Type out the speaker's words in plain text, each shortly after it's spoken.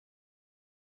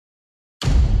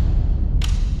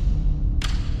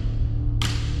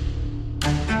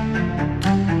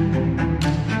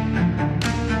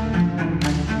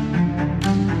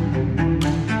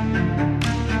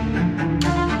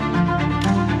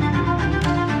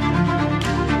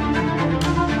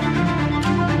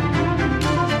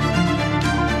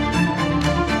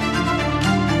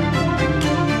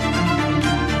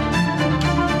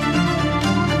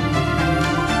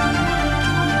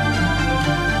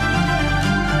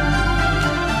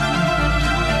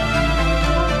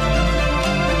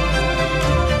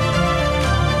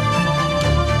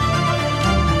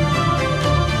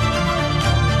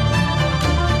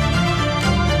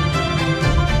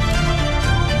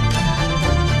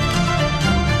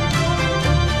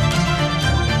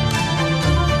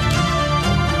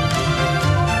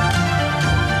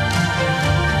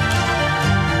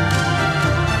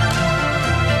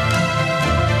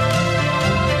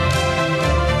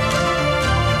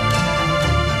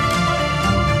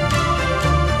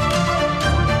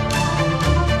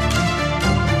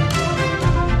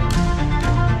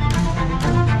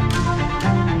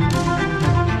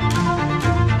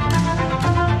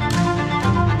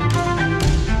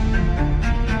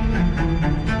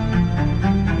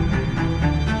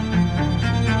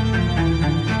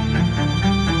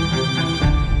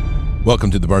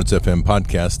Welcome to the Bards FM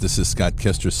podcast. This is Scott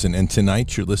Kesterson, and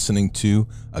tonight you're listening to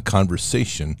a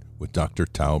conversation with Dr.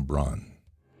 Tao Braun.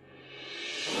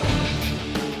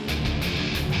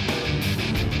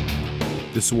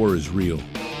 This war is real.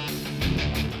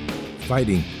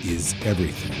 Fighting is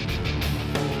everything.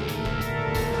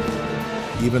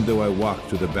 Even though I walk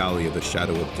through the valley of the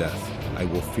shadow of death, I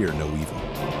will fear no evil.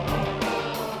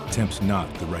 Tempt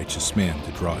not the righteous man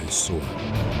to draw his sword.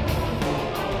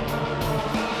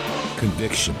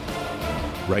 Conviction,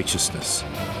 righteousness,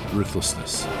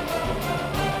 ruthlessness.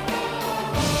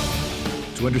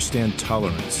 To understand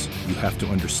tolerance, you have to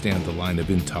understand the line of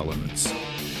intolerance.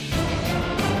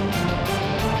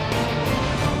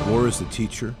 War is the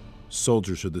teacher,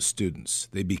 soldiers are the students.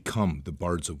 They become the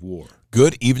bards of war.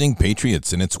 Good evening,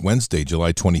 Patriots, and it's Wednesday,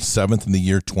 July 27th in the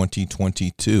year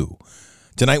 2022.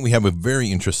 Tonight we have a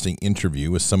very interesting interview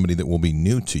with somebody that will be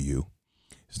new to you.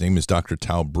 His name is Dr.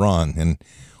 Tao Braun, and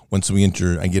once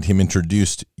I get him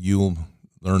introduced, you'll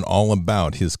learn all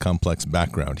about his complex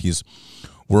background. He's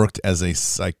worked as a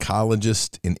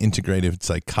psychologist in integrative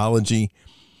psychology.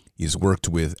 He's worked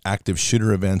with active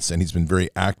shooter events, and he's been very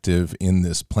active in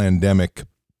this pandemic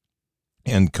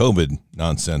and COVID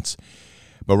nonsense.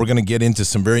 But we're going to get into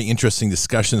some very interesting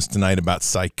discussions tonight about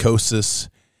psychosis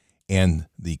and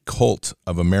the cult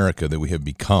of America that we have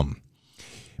become.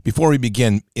 Before we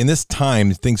begin, in this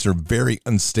time, things are very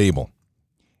unstable.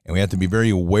 And we have to be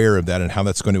very aware of that and how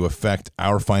that's going to affect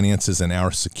our finances and our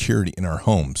security in our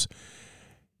homes.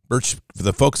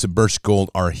 The folks at Birch Gold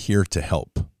are here to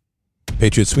help.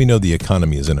 Patriots, we know the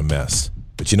economy is in a mess,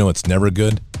 but you know it's never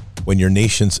good? When your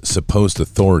nation's supposed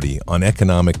authority on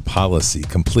economic policy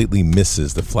completely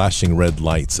misses the flashing red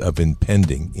lights of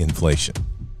impending inflation.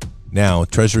 Now,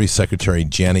 Treasury Secretary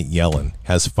Janet Yellen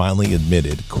has finally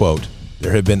admitted, quote,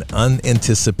 "There have been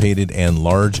unanticipated and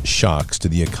large shocks to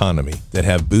the economy that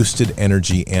have boosted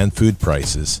energy and food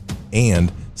prices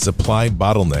and supply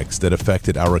bottlenecks that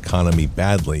affected our economy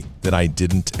badly that I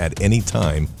didn't at any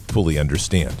time fully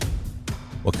understand."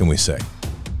 What can we say?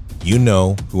 You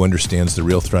know who understands the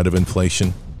real threat of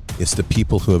inflation? It's the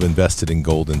people who have invested in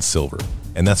gold and silver.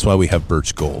 And that's why we have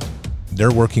Birch Gold. They're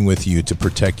working with you to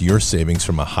protect your savings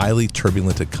from a highly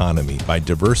turbulent economy by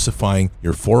diversifying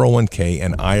your 401k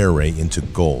and IRA into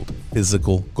gold,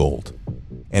 physical gold.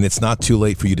 And it's not too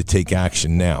late for you to take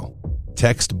action now.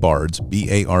 Text BARDS,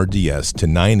 B-A-R-D-S, to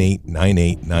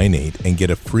 989898 and get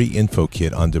a free info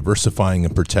kit on diversifying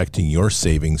and protecting your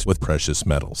savings with precious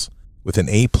metals. With an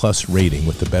A-plus rating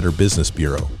with the Better Business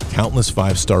Bureau, countless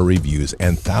 5-star reviews,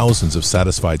 and thousands of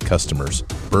satisfied customers,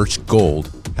 Birch Gold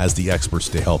has the experts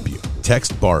to help you.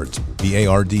 Text BARDS,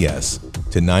 B-A-R-D-S,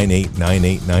 to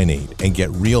 989898 and get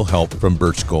real help from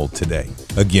Birch Gold today.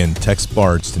 Again, text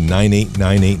BARDS to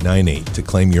 989898 to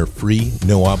claim your free,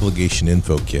 no-obligation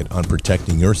info kit on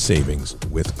protecting your savings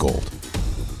with gold.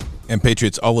 And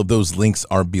Patriots, all of those links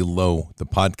are below the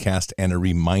podcast, and a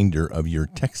reminder of your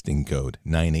texting code,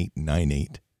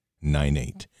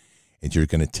 989898. And you're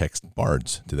going to text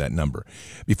BARDS to that number.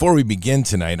 Before we begin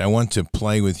tonight, I want to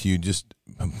play with you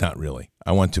not really.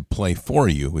 I want to play for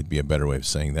you, would be a better way of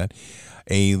saying that,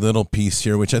 a little piece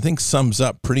here, which I think sums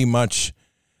up pretty much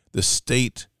the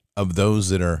state of those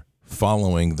that are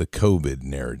following the COVID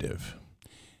narrative.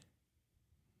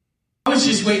 I was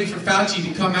just waiting for Fauci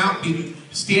to come out and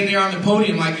stand there on the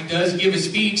podium like he does, give a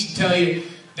speech and tell you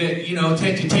that,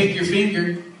 to take your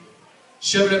finger,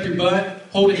 shove it up your butt,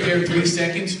 hold it there 3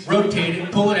 seconds, rotate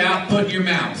it, pull it out, put it in your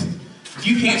mouth. If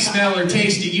you can't smell or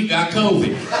taste it, you got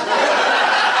COVID.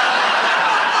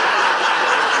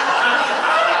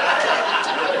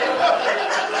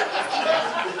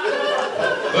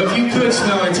 But if you could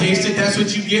smell or taste it, that's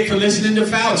what you get for listening to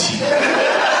Fauci.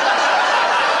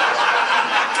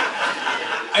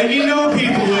 And you know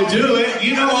people would do it.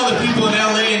 You know all the people in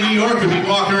L.A. and New York would be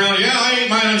walking around, yeah, I ate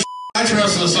my own shit. I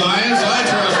trust the science.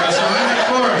 Of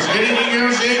course.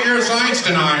 You're a science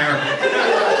denier.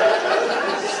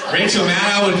 Rachel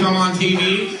Maddow would come on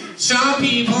TV. Some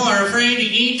people are afraid to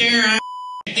eat their own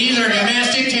shit. These are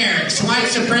domestic terrorists, white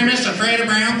supremacists afraid of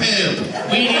brown poop.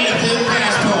 We need a poop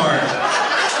passport.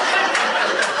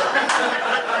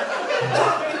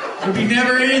 It would be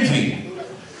never ending.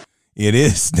 It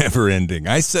is never ending.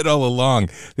 I said all along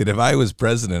that if I was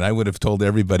president, I would have told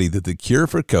everybody that the cure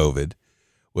for COVID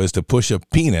was to push a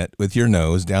peanut with your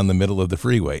nose down the middle of the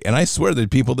freeway. And I swear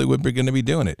that people that were going to be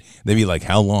doing it, they'd be like,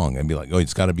 how long? I'd be like, oh,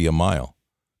 it's got to be a mile.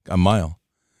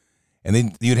 And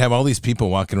then you'd have all these people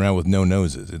walking around with no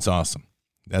noses. It's awesome.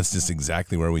 That's just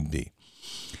exactly where we'd be.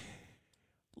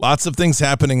 Lots of things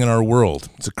happening in our world.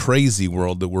 It's a crazy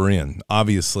world that we're in,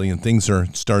 obviously, and things are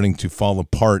starting to fall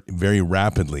apart very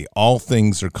rapidly. All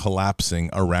things are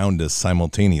collapsing around us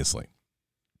simultaneously.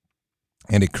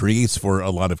 And it creates for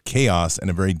a lot of chaos and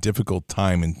a very difficult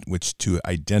time in which to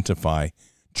identify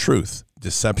truth.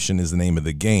 Deception is the name of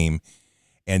the game,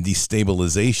 and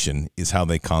destabilization is how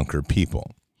they conquer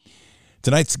people.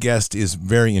 Tonight's guest is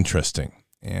very interesting.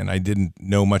 And I didn't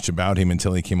know much about him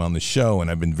until he came on the show, and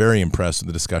I've been very impressed with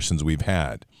the discussions we've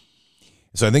had.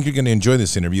 So I think you're going to enjoy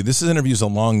this interview. This interview is a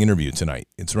long interview tonight.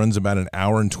 It runs about an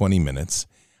hour and 20 minutes.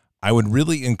 I would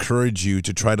really encourage you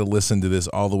to try to listen to this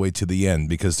all the way to the end,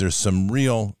 because there's some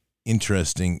real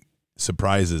interesting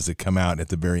surprises that come out at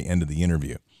the very end of the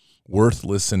interview. Worth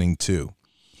listening to.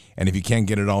 And if you can't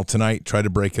get it all tonight, try to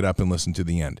break it up and listen to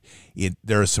the end.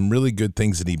 There are some really good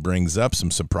things that he brings up,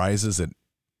 some surprises that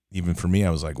even for me, I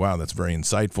was like, wow, that's very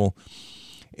insightful.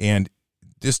 And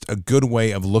just a good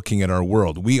way of looking at our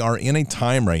world. We are in a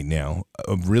time right now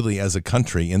of really, as a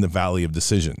country, in the valley of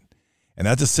decision. And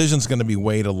that decision is going to be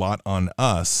weighed a lot on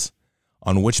us,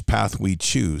 on which path we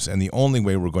choose. And the only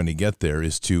way we're going to get there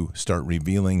is to start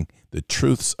revealing the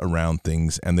truths around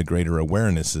things and the greater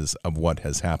awarenesses of what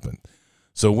has happened.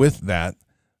 So with that,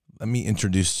 let me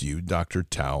introduce to you Dr.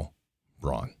 Tao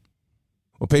Braun.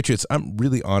 Well, Patriots, I'm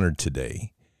really honored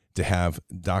today to have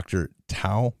Dr.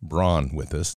 Tao Braun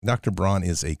with us. Dr. Braun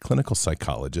is a clinical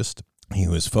psychologist. He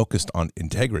was focused on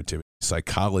integrative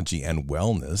psychology and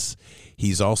wellness.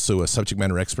 He's also a subject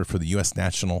matter expert for the U.S.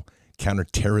 National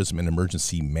Counterterrorism and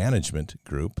Emergency Management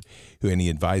Group, and he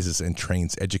advises and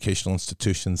trains educational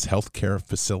institutions, healthcare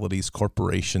facilities,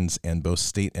 corporations, and both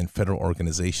state and federal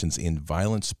organizations in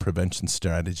violence prevention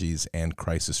strategies and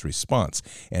crisis response.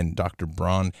 And Dr.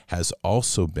 Braun has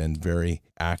also been very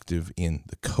active in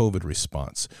the COVID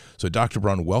response. So Dr.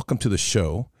 Braun, welcome to the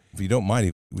show. If you don't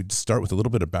mind, we'd start with a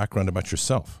little bit of background about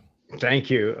yourself. Thank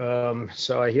you.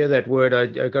 So I hear that word.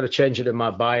 I got to change it in my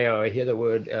bio. I hear the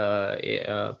word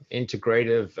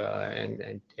integrative,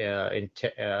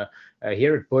 I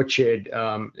hear it butchered.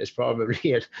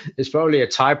 There's probably a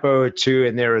typo or two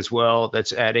in there as well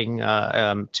that's adding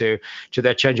to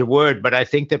that change of word. But I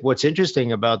think that what's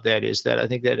interesting about that is that I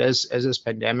think that as this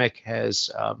pandemic has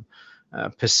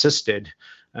persisted,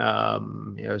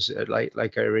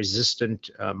 like a resistant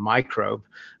microbe.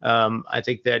 I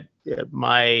think that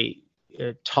my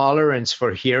tolerance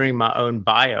for hearing my own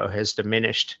bio has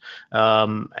diminished.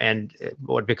 And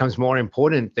what becomes more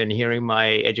important than hearing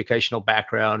my educational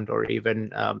background or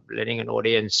even letting an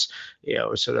audience,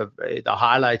 sort of the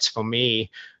highlights for me,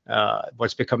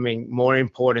 what's becoming more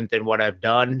important than what I've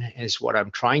done is what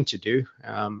I'm trying to do.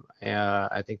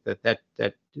 I think that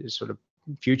is sort of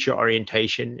future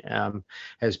orientation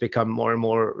has become more and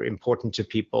more important to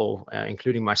people,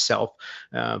 including myself,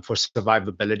 for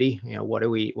survivability. What are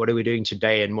we doing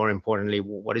today, and more importantly,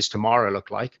 what does tomorrow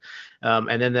look like?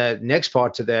 And then the next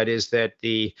part to that is that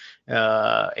the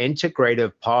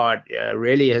integrative part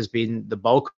really has been the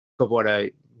bulk of what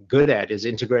I good at, is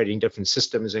integrating different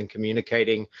systems and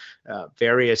communicating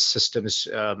various systems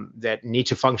that need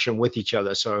to function with each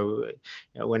other. So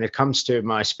when it comes to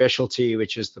my specialty,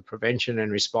 which is the prevention and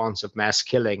response of mass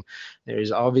killing, there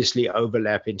is obviously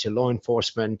overlap into law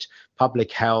enforcement,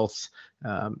 public health,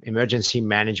 emergency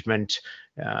management,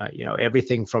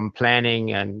 everything from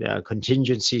planning and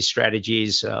contingency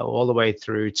strategies all the way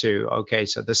through to, okay,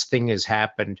 so this thing has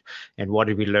happened and what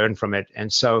did we learn from it?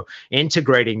 And so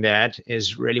integrating that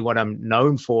is really what I'm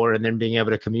known for, and then being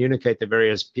able to communicate the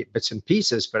various bits and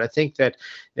pieces. But I think that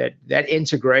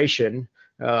integration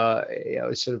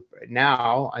sort of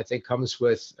now I think comes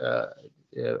with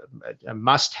a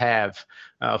must-have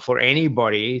for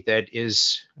anybody that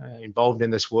is involved in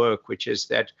this work, which is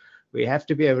that we have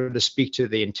to be able to speak to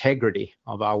the integrity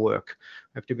of our work.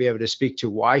 We have to be able to speak to,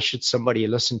 why should somebody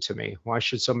listen to me? Why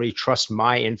should somebody trust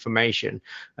my information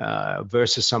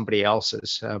versus somebody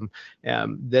else's?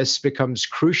 This becomes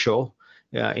crucial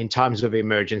in times of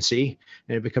emergency,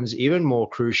 and it becomes even more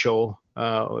crucial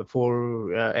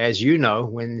for, as you know,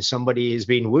 when somebody is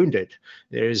being wounded.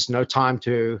 There is no time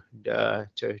to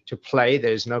play.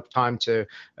 There's no time to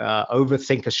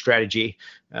overthink a strategy.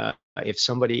 If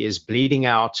somebody is bleeding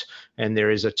out and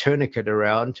there is a tourniquet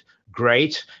around,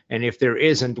 great. And if there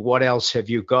isn't, what else have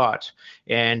you got?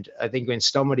 And I think when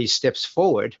somebody steps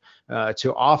forward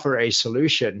to offer a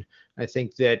solution, I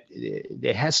think that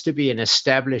there has to be an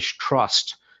established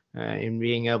trust in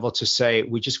being able to say,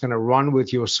 we're just going to run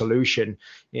with your solution,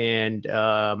 and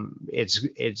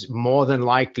it's more than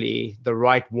likely the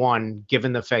right one,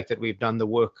 given the fact that we've done the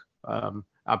work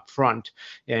up front,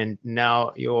 and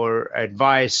now your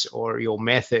advice or your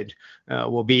method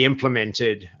will be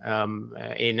implemented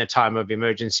in a time of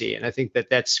emergency. And I think that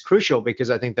that's crucial, because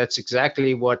I think that's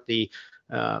exactly what the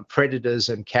predators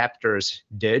and captors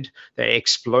did. They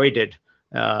exploited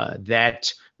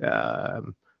that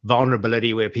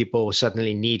vulnerability where people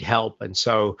suddenly need help. And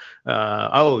so,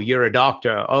 oh, you're a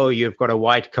doctor. Oh, you've got a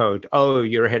white coat. Oh,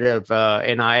 you're head of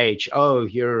NIH. Oh,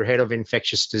 you're head of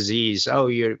infectious disease. Oh,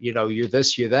 you're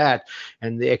this, you're that.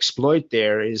 And the exploit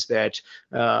there is that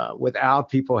without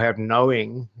people have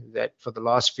knowing that for the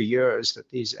last few years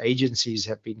that these agencies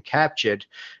have been captured,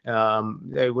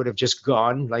 they would have just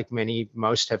gone, like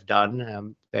most have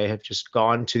done. They have just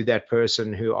gone to that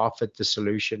person who offered the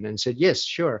solution and said, yes,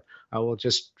 sure, I will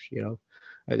just,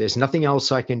 there's nothing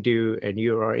else I can do, and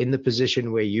you are in the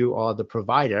position where you are the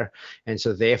provider, and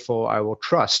so therefore I will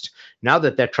trust. Now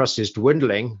that trust is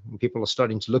dwindling, and people are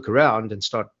starting to look around and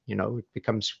start, it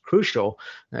becomes crucial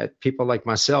that people like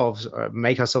myself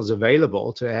make ourselves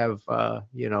available to have,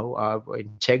 our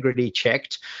integrity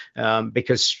checked,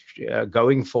 because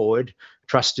going forward,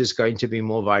 trust is going to be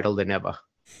more vital than ever.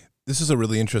 This is a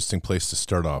really interesting place to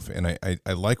start off, and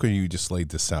I like where you just laid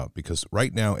this out, because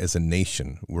right now as a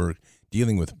nation, we're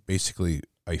dealing with basically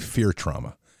a fear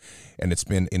trauma, and it's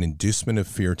been an inducement of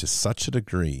fear to such a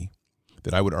degree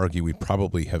that I would argue we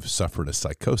probably have suffered a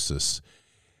psychosis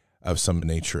of some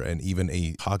nature and even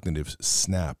a cognitive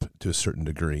snap to a certain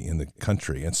degree in the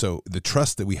country. And so the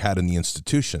trust that we had in the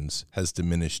institutions has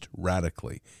diminished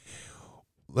radically.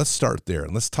 Let's start there,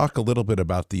 and let's talk a little bit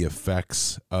about the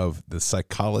effects of the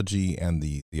psychology and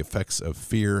the effects of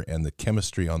fear and the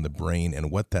chemistry on the brain and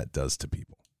what that does to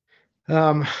people.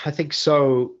 I think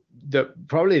so.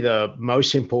 Probably the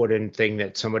most important thing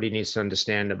that somebody needs to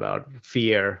understand about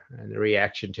fear and the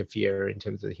reaction to fear in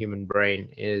terms of the human brain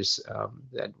is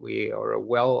that we are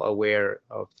well aware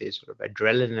of the sort of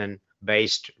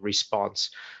adrenaline-based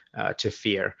response to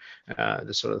fear,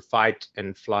 the sort of fight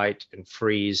and flight and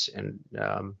freeze. And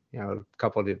a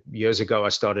couple of years ago, I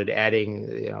started adding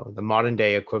the modern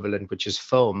day equivalent, which is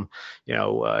film.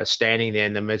 Standing there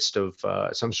in the midst of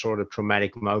some sort of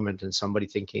traumatic moment, and somebody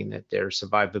thinking that their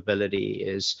survivability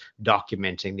is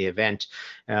documenting the event.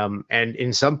 And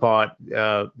in some part,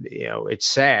 it's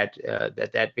sad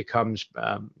that becomes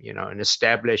an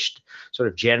established sort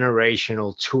of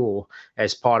generational tool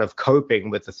as part of coping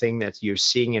with the thing that you're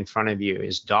seeing in front of you,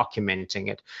 is documenting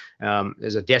it.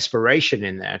 There's a desperation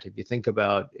in that. If you think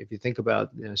about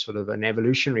sort of an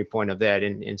evolutionary point of that,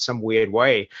 in some weird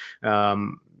way,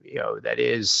 that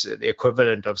is the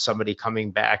equivalent of somebody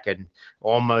coming back and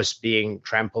almost being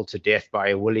trampled to death by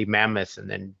a woolly mammoth, and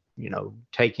then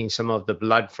taking some of the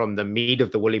blood from the meat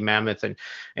of the woolly mammoth and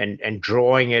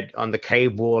drawing it on the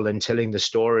cave wall and telling the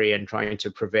story and trying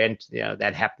to prevent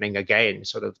that happening again.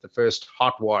 Sort of the first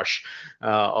hot wash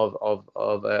of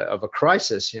a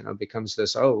crisis, becomes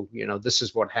this, this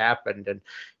is what happened, and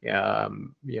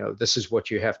this is what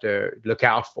you have to look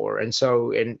out for. And so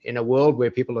in a world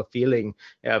where people are feeling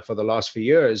for the last few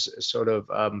years sort of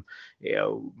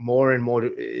more and more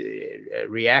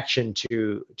reaction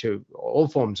to all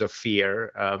forms of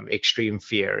fear, extreme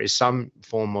fear, is some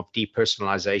form of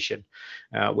depersonalization,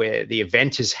 where the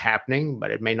event is happening, but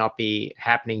it may not be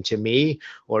happening to me,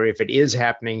 or if it is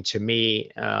happening to me,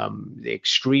 the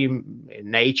extreme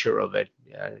nature of it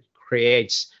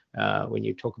creates, when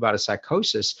you talk about a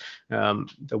psychosis,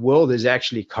 the world is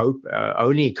actually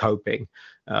only coping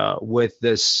with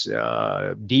this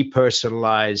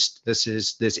depersonalized,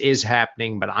 this is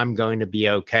happening, but I'm going to be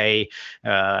okay.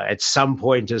 At some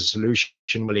point, a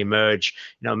solution will emerge.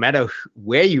 No matter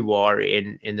where you are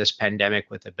in this pandemic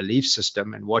with a belief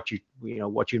system and what you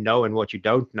know and what you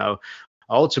don't know.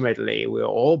 Ultimately, we're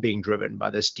all being driven by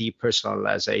this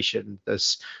depersonalization.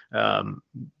 This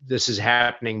is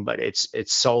happening, but it's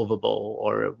solvable,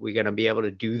 or we're going to be able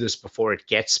to do this before it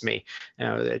gets me.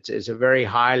 It's a very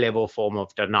high level form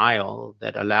of denial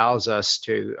that allows us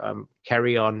to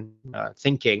carry on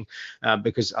thinking,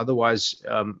 because otherwise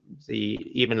the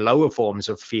even lower forms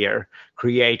of fear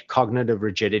create cognitive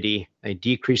rigidity. They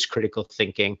decrease critical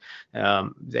thinking.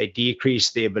 They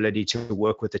decrease the ability to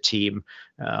work with a team.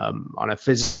 On a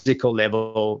physical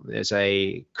level, there's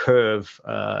a curve.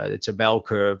 It's a bell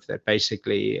curve that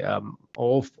basically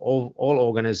all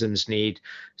organisms need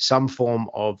some form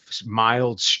of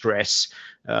mild stress,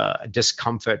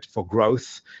 discomfort for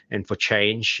growth and for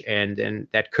change, and then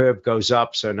that curve goes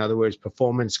up. So in other words,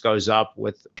 performance goes up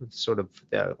with sort of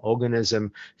the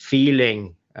organism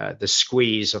feeling the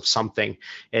squeeze of something,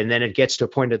 and then it gets to a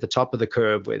point at the top of the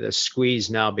curve where the squeeze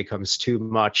now becomes too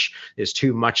much. There's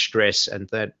too much stress, and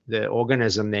that the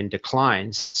organism then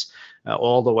declines.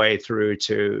 all the way through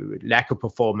to lack of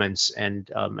performance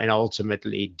and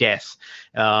ultimately death.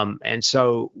 And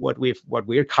so what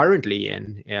we're currently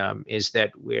in is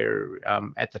that we're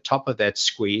at the top of that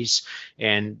squeeze,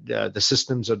 and the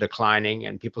systems are declining,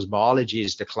 and people's biology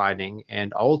is declining,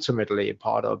 and ultimately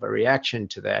part of a reaction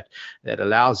to that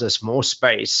allows us more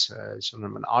space, sort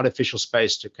of an artificial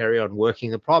space to carry on working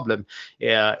the problem,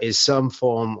 is some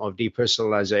form of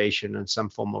depersonalization and some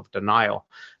form of denial.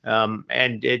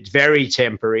 And it's very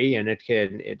temporary, and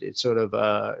it's sort of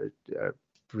a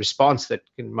response that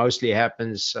mostly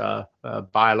happens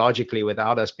biologically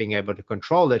without us being able to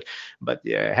control it. But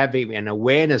having an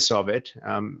awareness of it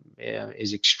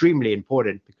is extremely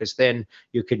important, because then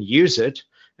you can use it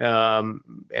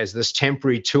as this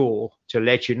temporary tool to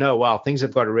let you know, wow, things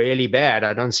have got really bad.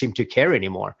 I don't seem to care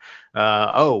anymore.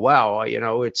 Oh, wow,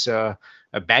 it's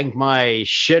I banged my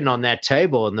shin on that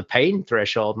table, and my pain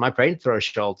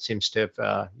threshold seems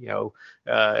to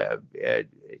have,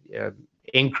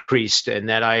 increased, and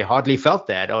that I hardly felt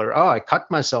that. Or, oh, I cut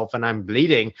myself and I'm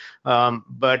bleeding.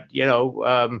 But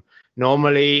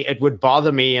normally it would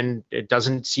bother me, and it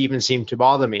doesn't even seem to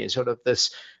bother me. Sort of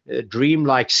this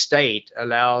dreamlike state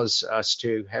allows us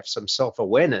to have some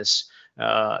self-awareness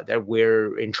that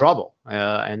we're in trouble,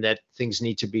 and that things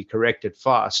need to be corrected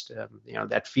fast.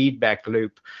 That feedback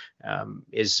loop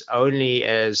is only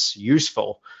as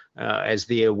useful as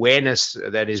the awareness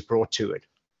that is brought to it.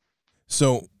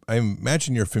 So I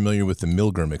imagine you're familiar with the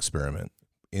Milgram experiment.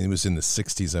 And it was in the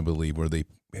 60s, I believe, where they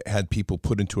had people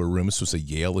put into a room. This was a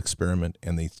Yale experiment,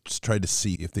 and they just tried to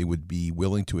see if they would be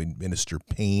willing to administer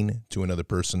pain to another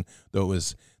person. Though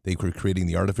they were creating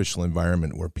the artificial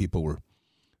environment where people were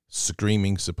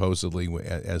screaming, supposedly,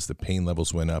 as the pain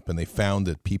levels went up. And they found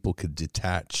that people could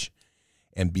detach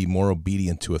and be more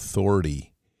obedient to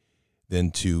authority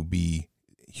than to be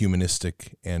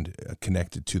humanistic and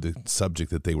connected to the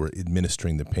subject that they were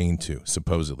administering the pain to,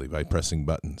 supposedly, by pressing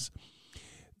buttons.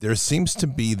 There seems to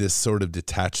be this sort of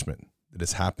detachment that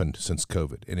has happened since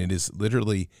COVID, and it is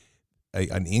literally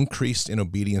an increase in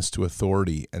obedience to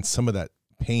authority, and some of that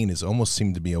pain has almost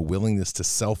seemed to be a willingness to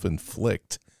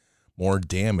self-inflict more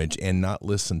damage and not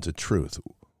listen to truth.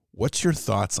 What's your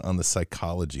thoughts on the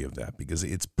psychology of that? Because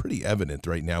it's pretty evident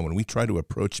right now when we try to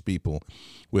approach people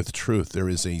with truth, there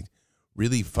is a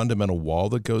really fundamental wall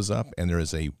that goes up, and there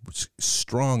is a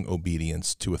strong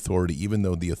obedience to authority, even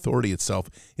though the authority itself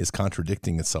is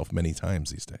contradicting itself many times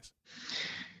these days.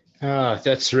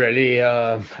 That's really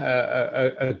a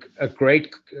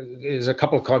great. There's a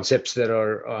couple of concepts that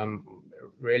are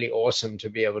really awesome to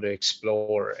be able to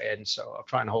explore, and so I'll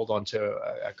try and hold on to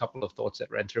a couple of thoughts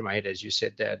that ran through my head as you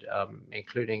said that,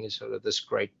 including sort of this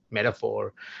great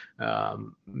metaphor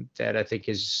that I think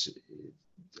is.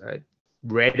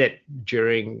 Read it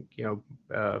during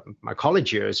my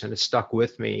college years, and it stuck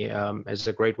with me as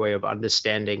a great way of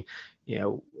understanding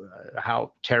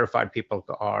how terrified people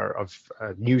are of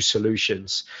new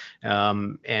solutions,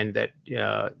 and that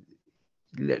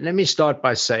let me start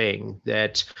by saying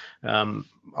that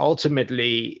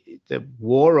ultimately the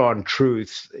war on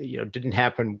truth didn't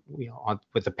happen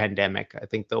with the pandemic. I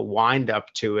think the wind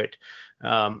up to it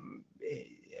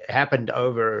happened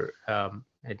over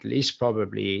at least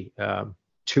probably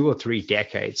 2 or 3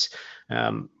 decades.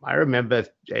 I remember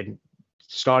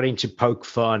starting to poke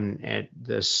fun at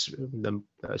the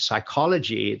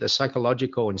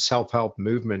psychological and self-help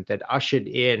movement that ushered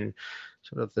in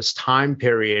sort of this time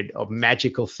period of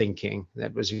magical thinking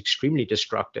that was extremely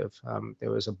destructive. There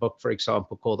was a book, for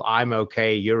example, called I'm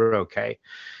Okay, You're Okay.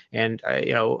 And,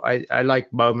 I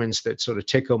like moments that sort of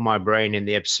tickle my brain in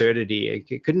the absurdity.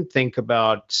 I couldn't think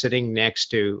about sitting next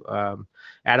to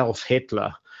Adolf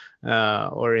Hitler,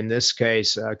 or in this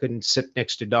case, I couldn't sit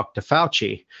next to Dr.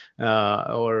 Fauci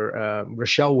or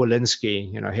Rochelle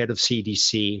Walensky, head of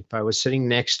CDC. If I was sitting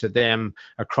next to them,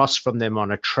 across from them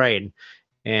on a train,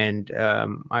 and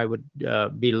I would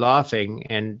be laughing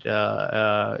at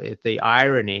the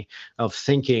irony of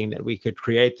thinking that we could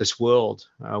create this world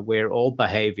where all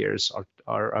behaviors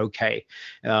are okay,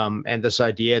 and this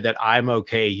idea that I'm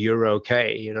okay, you're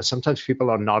okay. Sometimes people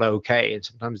are not okay, and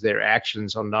sometimes their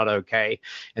actions are not okay,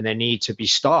 and they need to be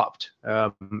stopped.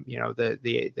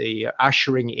 The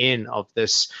ushering in of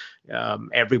this,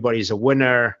 everybody's a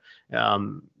winner.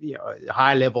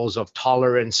 High levels of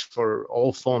tolerance for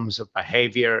all forms of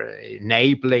behavior,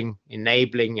 enabling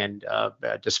and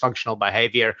dysfunctional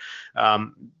behavior,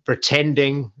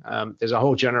 pretending. There's a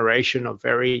whole generation of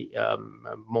very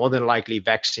more than likely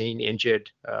vaccine injured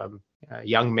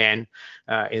young men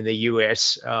in the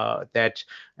U.S. that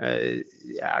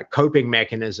coping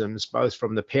mechanisms, both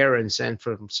from the parents and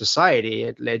from society.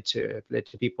 It led to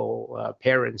people,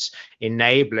 parents,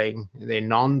 enabling their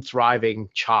non-thriving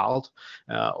child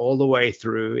all the way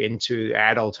through into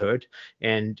adulthood,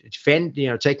 and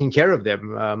taking care of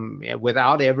them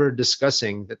without ever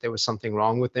discussing that there was something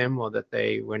wrong with them, or that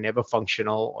they were never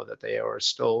functional, or that they are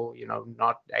still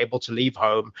not able to leave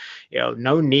home.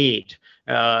 No need.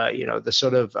 The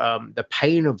sort of the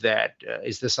pain of that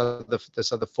is this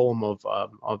other form of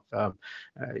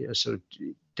sort of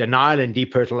denial and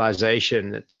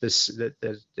depersonalization.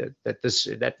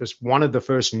 That was one of the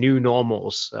first new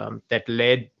normals that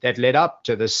led up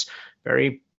to this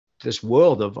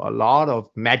world of a lot of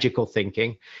magical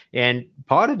thinking. And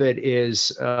part of it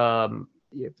is,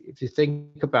 if you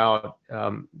think about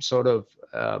the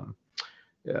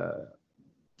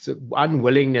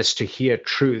unwillingness to hear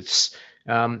truths.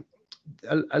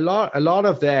 A lot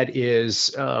of that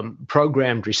is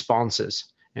programmed responses.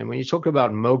 And when you talk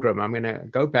about Milgram, I'm going to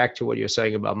go back to what you're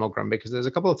saying about Milgram, because there's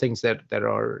a couple of things that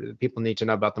people need to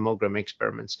know about the Milgram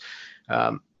experiments.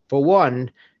 For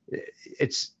one,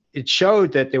 it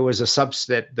showed that there was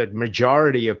that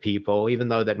majority of people, even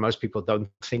though that most people don't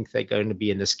think they're going to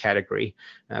be in this category.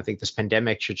 And I think this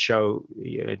pandemic should show,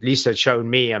 at least it's shown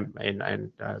me,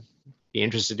 and be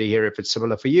interested to hear if it's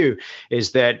similar for you,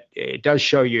 is that it does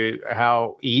show you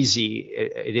how easy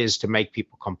it is to make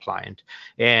people compliant.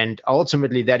 And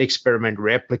ultimately that experiment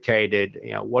replicated,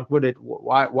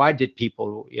 why did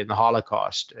people in the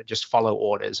Holocaust just follow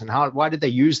orders, and why did they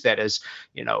use that as,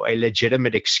 a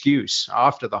legitimate excuse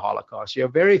after the Holocaust?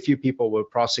 Very few people were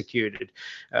prosecuted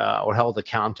or held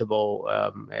accountable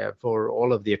for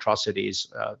all of the atrocities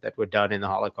that were done in the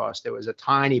Holocaust. There was a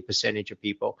tiny percentage of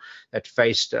people that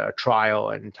faced trial,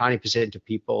 and a tiny percent of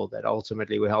people that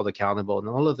ultimately were held accountable, and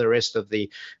all of the rest of the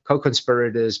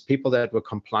co-conspirators, people that were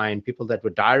compliant, people that were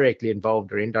directly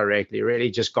involved or indirectly, really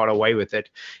just got away with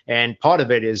it. And part of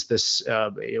it is this,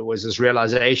 it was this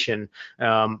realization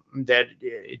that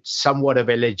it's somewhat of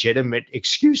a legitimate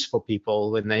excuse for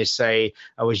people when they say,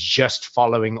 I was just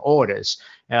following orders.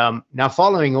 Now,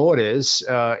 following orders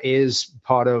is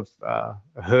part of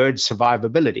herd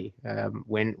survivability.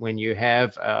 When you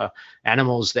have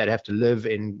animals that have to live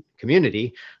in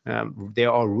community,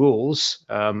 there are rules,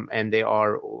 and there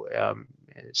are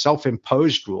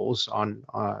self-imposed rules on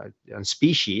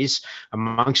species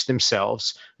amongst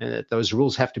themselves, and that those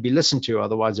rules have to be listened to,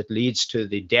 otherwise it leads to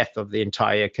the death of the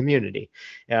entire community.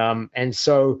 And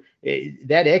so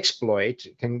that exploit,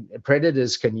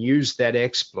 predators can use that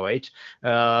exploit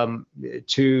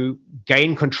to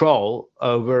gain control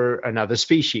over another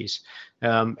species.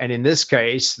 And in this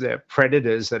case, the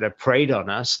predators that have preyed on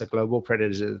us, the global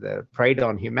predators that have preyed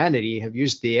on humanity, have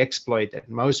used the exploit that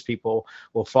most people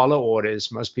will follow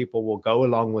orders. Most people will go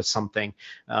along with something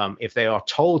if they are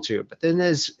told to. But then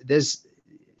there's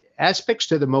aspects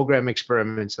to the Milgram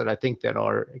experiments that I think that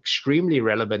are extremely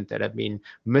relevant that have been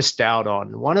missed out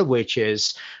on. One of which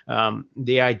is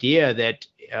the idea that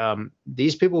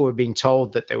these people were being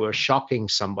told that they were shocking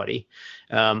somebody,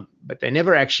 but they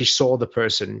never actually saw the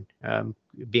person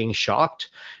being shocked.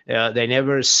 They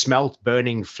never smelt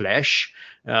burning flesh.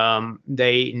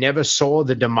 They never saw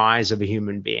the demise of a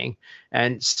human being.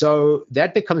 And so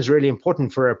that becomes really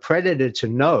important for a predator to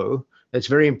know. It's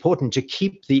very important to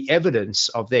keep the evidence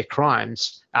of their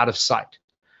crimes out of sight.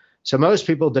 So most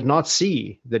people did not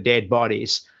see the dead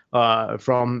bodies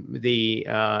from the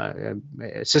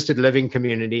assisted living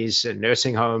communities and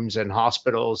nursing homes and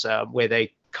hospitals where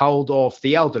they culled off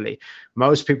the elderly.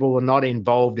 Most people were not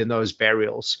involved in those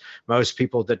burials. Most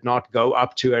people did not go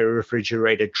up to a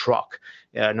refrigerated truck.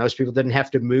 Most people didn't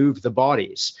have to move the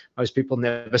bodies. Most people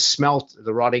never smelt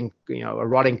the rotting, a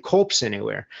rotting corpse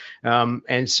anywhere.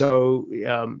 And so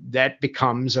that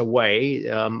becomes a way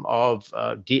of,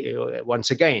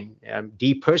 once again,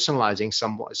 depersonalizing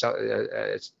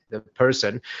the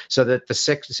person, so that the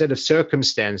set of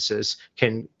circumstances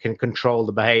can control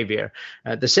the behavior.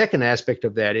 The second aspect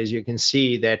of that is you can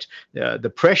see that the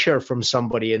pressure from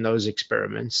somebody in those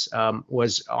experiments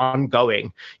was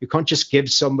ongoing. You can't just give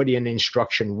somebody an instruction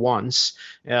once.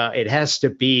 It has to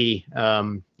be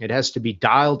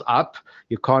dialed up.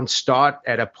 You can't start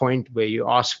at a point where you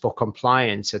ask for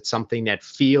compliance at something that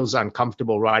feels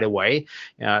uncomfortable right away.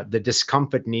 The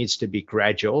discomfort needs to be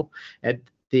gradual.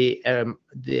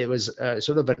 There was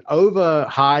sort of an over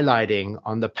highlighting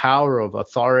on the power of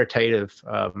authoritative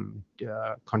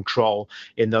control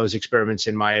in those experiments,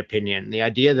 in my opinion. The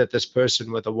idea that this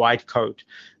person with a white coat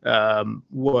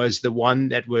was the one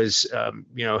that was,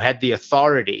 had the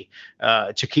authority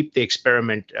to keep the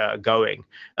experiment going.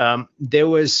 There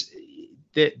was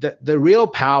the real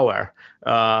power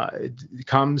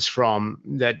comes from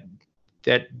that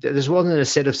this wasn't a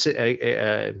set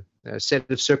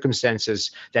of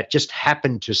circumstances that just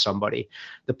happened to somebody.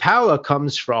 The power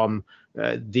comes from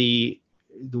the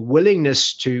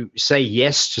willingness to say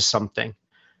yes to something,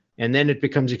 and then it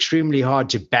becomes extremely hard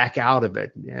to back out of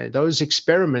it. Those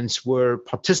experiments were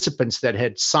participants that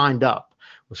had signed up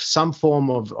with some form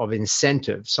of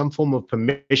incentive, some form of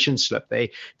permission slip. They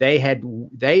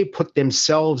put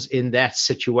themselves in that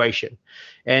situation.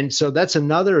 And so that's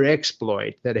another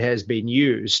exploit that has been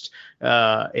used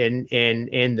in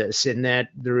this, in that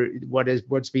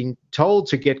what's being told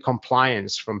to get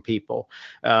compliance from people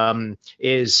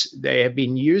is they have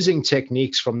been using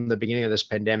techniques from the beginning of this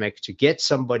pandemic to get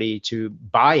somebody to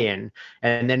buy in,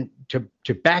 and then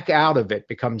to back out of it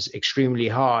becomes extremely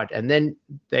hard. And then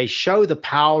they show the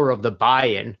power of the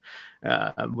buy-in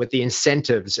with the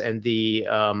incentives and the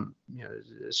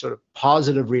sort of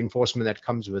positive reinforcement that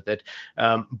comes with it,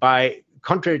 by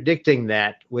contradicting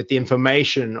that with the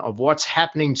information of what's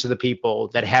happening to the people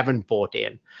that haven't bought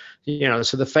in.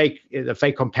 So the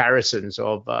fake comparisons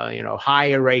of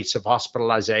higher rates of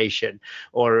hospitalization,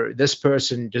 or this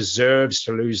person deserves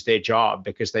to lose their job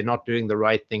because they're not doing the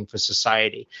right thing for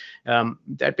society.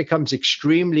 That becomes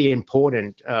extremely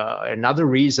important. Another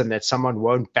reason that someone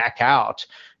won't back out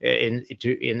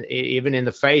even in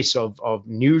the face of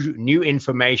new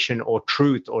information or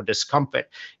truth or discomfort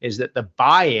is that the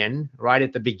buy-in right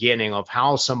at the beginning of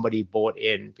how somebody bought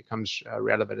in becomes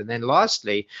relevant. And then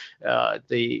lastly, to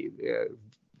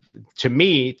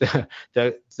me,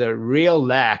 the real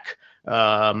lack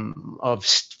of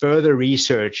further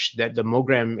research that the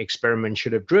Milgram experiment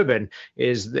should have driven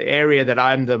is the area that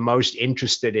I'm the most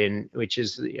interested in, which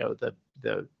is the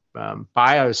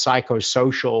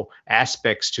biopsychosocial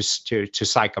aspects to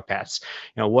psychopaths.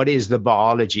 What is the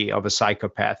biology of a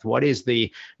psychopath? What is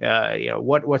the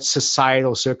what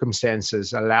societal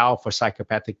circumstances allow for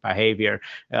psychopathic behavior?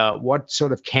 What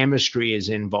sort of chemistry is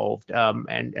involved?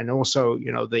 And also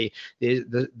the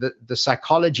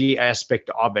psychology aspect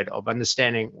of it, of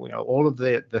understanding all of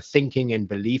the thinking and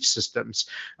belief systems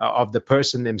of the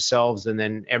person themselves, and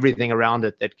then everything around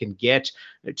it that can get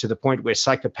to the point where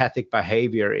psychopathic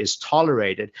behavior is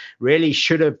tolerated, really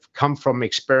should have come from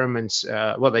experiments.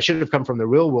 They should have come from the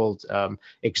real world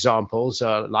examples,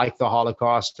 like the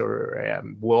Holocaust or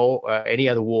any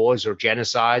other wars or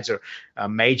genocides or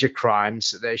major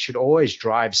crimes. They should always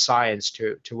drive science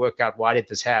to work out why did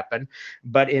this happen.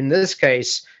 But in this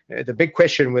case, the big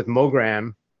question with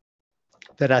Milgram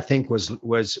that I think was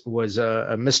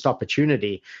a missed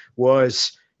opportunity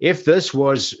was, if this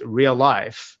was real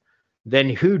life,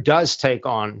 then who does take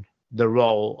on the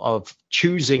role of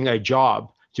choosing a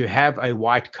job to have a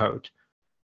white coat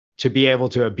to be able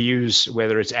to abuse,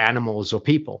 whether it's animals or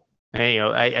people? And,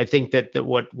 I think that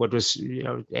what was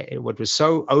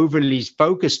so overly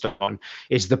focused on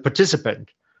is the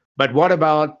participant. But what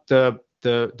about the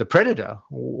predator?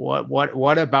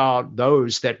 What about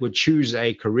those that would choose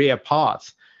a career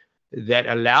path that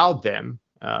allowed them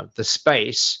the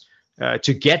space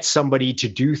to get somebody to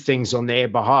do things on their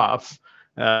behalf,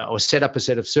 or set up a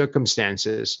set of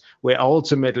circumstances where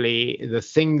ultimately the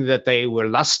thing that they were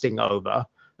lusting over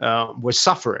was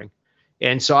suffering?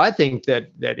 And so I think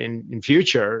that in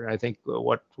future, I think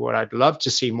what I'd love to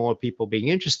see more people being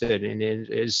interested in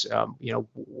is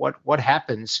what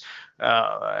happens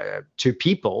to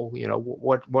people.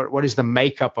 What is the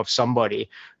makeup of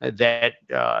somebody that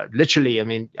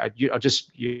literally, I'll just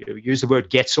use the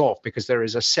word gets off, because there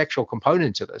is a sexual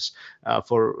component to this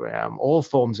for all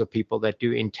forms of people that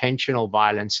do intentional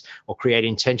violence or create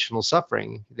intentional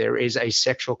suffering. There is a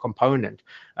sexual component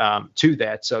to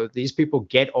that. So these people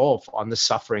get off on the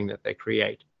suffering that they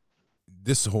create.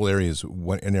 This whole area is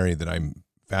an area that I'm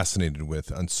fascinated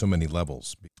with on so many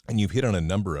levels, and you've hit on a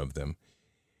number of them.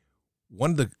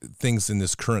 One of the things in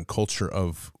this current culture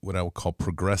of what I would call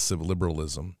progressive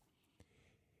liberalism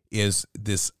is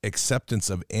this acceptance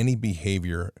of any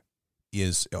behavior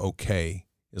is okay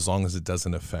as long as it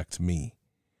doesn't affect me.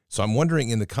 So I'm wondering,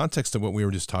 in the context of what we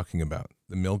were just talking about,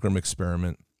 the Milgram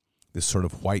experiment, this sort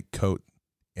of white coat,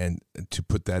 and to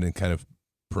put that in kind of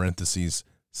parentheses,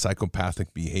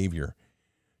 psychopathic behavior,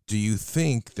 do you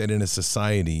think that in a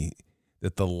society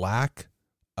that the lack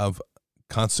of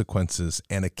consequences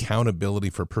and accountability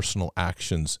for personal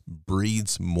actions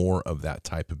breeds more of that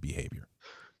type of behavior?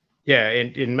 Yeah,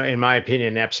 in my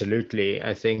opinion, absolutely.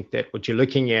 I think that what you're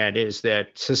looking at is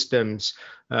that systems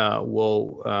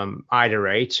will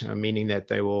iterate, meaning that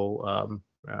they will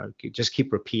just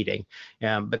keep repeating.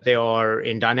 But there are,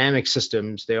 in dynamic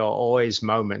systems, there are always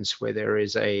moments where there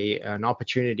is an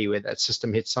opportunity where that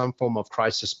system hits some form of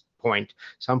crisis point,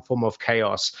 some form of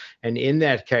chaos. And in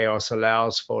that chaos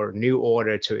allows for new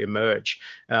order to emerge.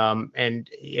 And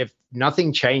if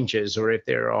nothing changes, or if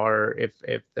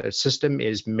the system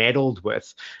is meddled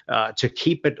with to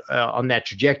keep it on that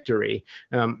trajectory,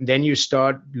 then you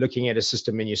start looking at a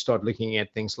system and you start looking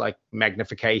at things like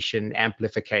magnification,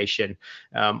 amplification,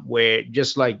 where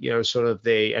just like, sort of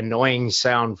the annoying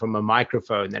sound from a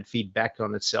microphone that feed back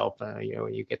on itself,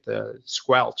 you get the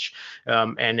squelch,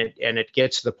 and it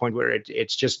gets to the point where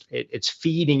it's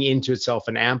feeding into itself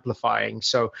and amplifying.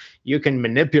 So you can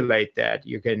manipulate that.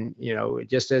 You can,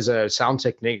 just as a sound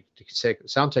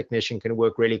technician can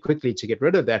work really quickly to get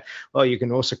rid of that. Well, you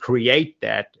can also create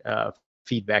that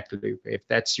feedback loop if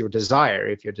that's your desire,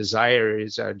 if your desire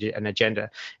is an agenda.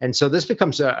 And so this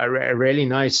becomes a really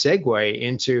nice segue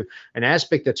into an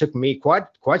aspect that took me quite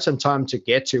some time to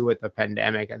get to with the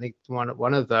pandemic. I think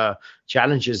one of the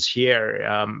challenges here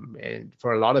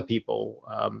for a lot of people,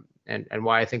 and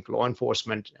why I think law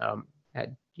enforcement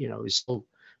is still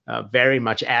very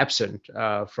much absent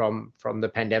from the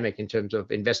pandemic in terms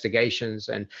of investigations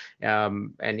and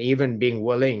even being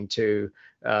willing to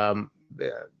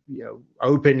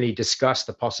openly discuss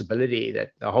the possibility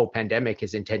that the whole pandemic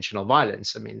is intentional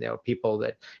violence. I mean, there are people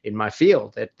that in my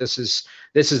field that this is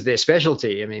their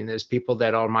specialty. I mean, there's people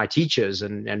that are my teachers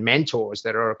and mentors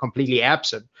that are completely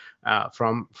absent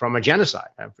from a genocide,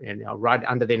 right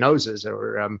under their noses,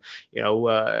 or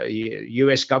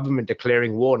U.S. government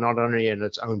declaring war not only on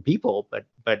its own people but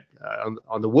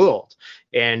on the world.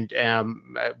 And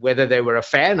whether they were a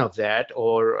fan of that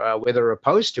or whether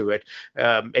opposed to it,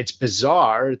 it's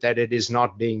bizarre that it is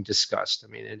not being discussed. I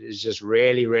mean, it is just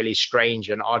really, really strange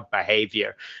and odd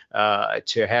behavior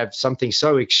to have something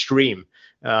so extreme.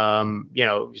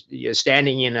 You're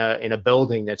standing in a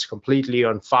building that's completely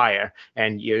on fire,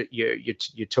 and you're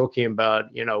talking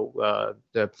about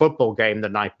the football game the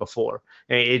night before.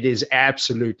 It is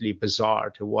absolutely bizarre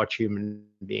to watch human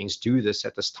beings do this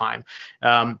at this time.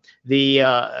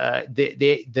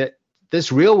 This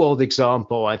real world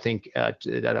example, I think,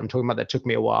 that I'm talking about that took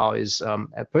me a while is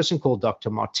a person called Dr.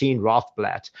 Martine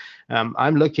Rothblatt.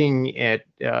 I'm looking at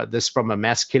this from a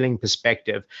mass killing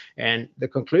perspective. And the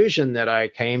conclusion that I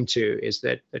came to is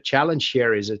that the challenge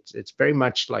here is it's very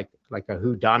much like a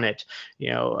whodunit,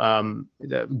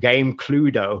 the game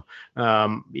Cluedo,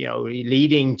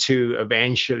 leading to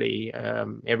eventually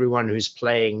everyone who's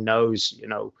playing knows,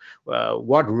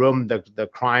 what room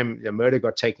the murder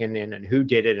got taken in and who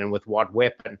did it and with what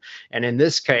weapon. And in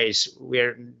this case,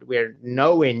 we're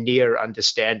nowhere near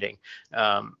understanding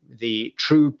the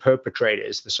true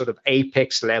perpetrators, the sort of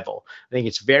apex level. I think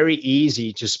it's very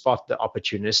easy to spot the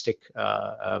opportunistic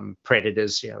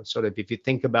predators. Sort of if you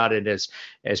think about it as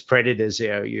predators,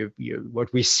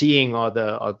 what we're seeing are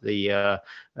the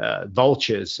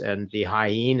vultures and the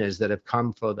hyenas that have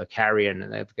come for the carrion,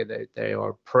 and they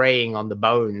are preying on the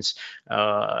bones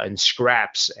and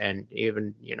scraps, and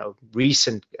even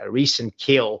recent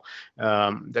kill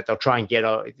that they'll try and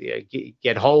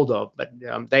get hold of, but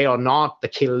they are not the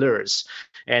killers.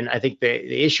 And I think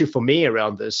the issue for me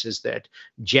around this is that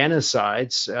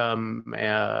genocides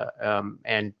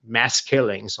and mass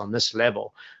killings on this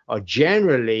level are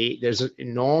generally, there's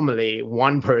normally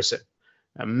one person,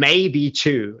 maybe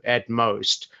two at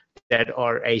most, that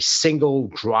are a single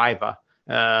driver.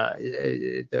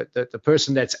 The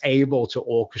person that's able to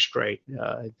orchestrate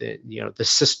the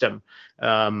system.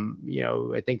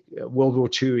 I think World War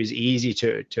II is easy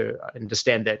to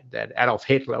understand that Adolf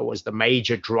Hitler was the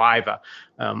major driver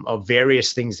of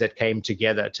various things that came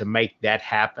together to make that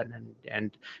happen.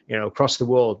 And across the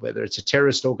world, whether it's a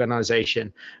terrorist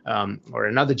organization or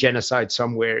another genocide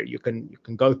somewhere, you can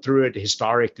go through it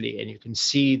historically and you can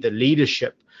see the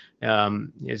leadership.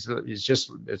 It's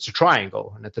a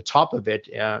triangle, and at the top of it,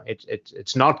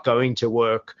 it's not going to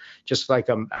work. Just like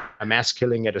a mass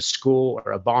killing at a school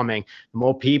or a bombing, the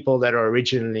more people that are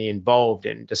originally involved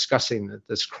in discussing that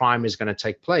this crime is going to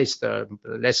take place, the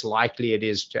less likely it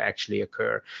is to actually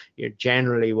occur. You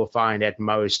generally will find at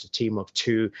most a team of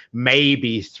two,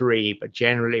 maybe three, but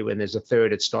generally when there's a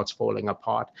third, it starts falling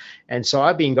apart. And so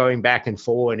I've been going back and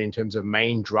forward in terms of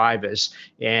main drivers,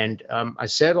 and I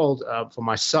settled for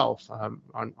myself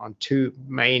on two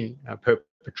main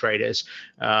perpetrators.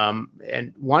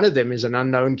 And one of them is an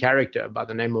unknown character by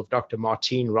the name of Dr.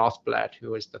 Martine Rothblatt,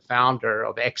 who is the founder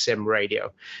of XM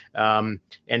Radio, and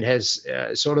has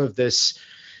sort of this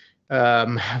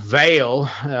veil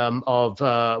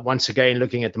of once again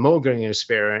looking at the Milgram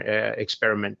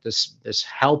experiment, this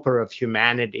helper of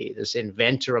humanity, this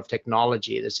inventor of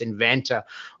technology, this inventor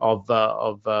of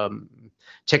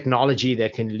technology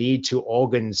that can lead to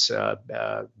organs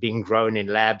being grown in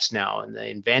labs now, and the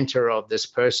inventor of this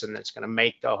person that's going to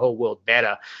make the whole world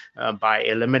better by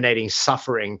eliminating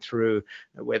suffering through,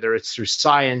 whether it's through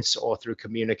science or through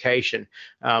communication.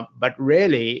 But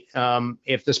really,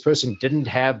 if this person didn't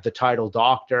have the title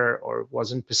doctor, or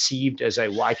wasn't perceived as a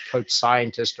white coat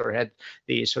scientist, or had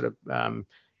the sort of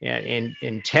in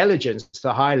intelligence,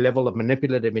 the high level of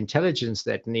manipulative intelligence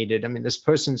that needed, I mean, this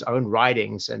person's own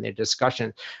writings and their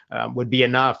discussion would be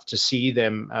enough to see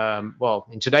them. Well,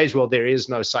 in today's world, there is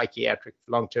no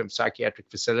long-term psychiatric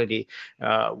facility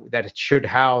that should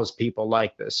house people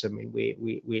like this. I mean,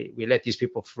 we let these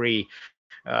people free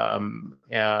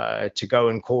to go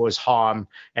and cause harm,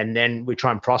 and then we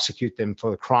try and prosecute them for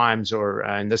the crimes, or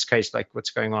in this case, like what's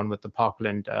going on with the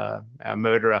Parkland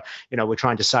murderer, we're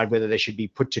trying to decide whether they should be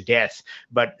put to death.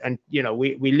 But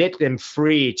we let them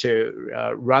free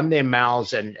to run their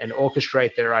mouths and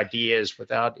orchestrate their ideas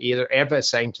without either ever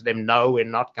saying to them, no, we're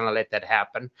not going to let that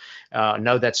happen.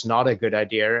 No, that's not a good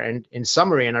idea. And in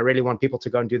summary, and I really want people to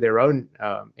go and do their own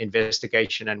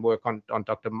investigation and work on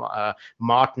Dr.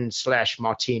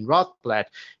 Martine Rothblatt,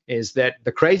 is that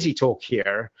the crazy talk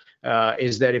here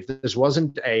is that if this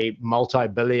wasn't a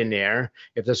multi-billionaire,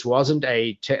 if this wasn't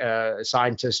a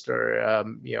scientist or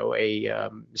a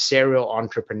serial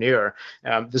entrepreneur,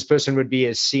 this person would be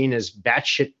as seen as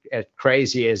batshit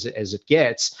crazy as it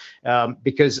gets,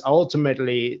 because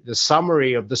ultimately the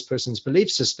summary of this person's belief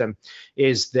system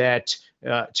is that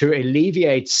to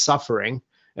alleviate suffering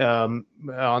on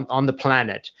the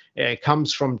planet, it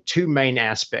comes from two main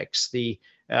aspects. The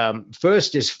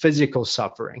first is physical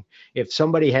suffering. If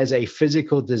somebody has a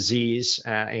physical disease,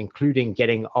 including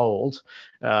getting old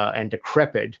and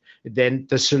decrepit, then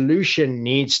the solution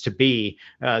needs to be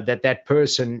that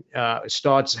person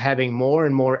starts having more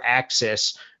and more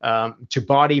access to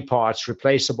body parts,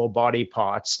 replaceable body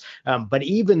parts. But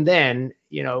even then,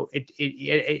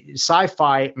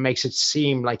 sci-fi makes it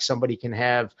seem like somebody can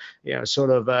have, sort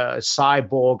of a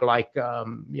cyborg-like,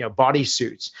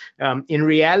 bodysuits. In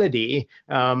reality,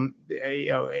 even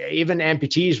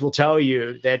amputees will tell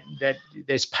you that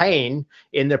there's pain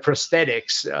in the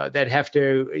prosthetics that have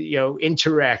to,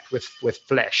 interact with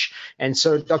flesh. And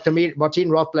so Dr. Martine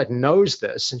Rothblatt knows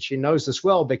this, and she knows this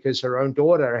well because her own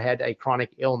daughter had a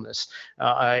chronic illness,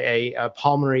 a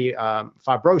pulmonary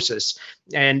fibrosis.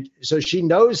 And so she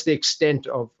knows the extent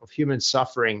of human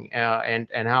suffering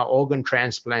and how organ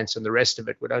transplants and the rest of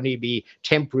it would only be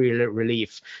temporary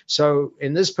relief. So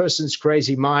in this person's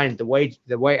crazy mind, the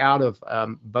way out of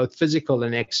both physical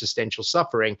and existential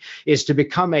suffering is to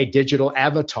become a digital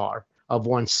avatar of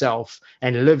oneself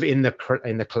and live in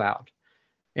the cloud.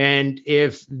 And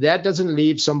if that doesn't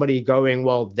leave somebody going,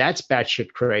 well, that's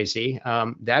batshit crazy,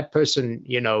 that person,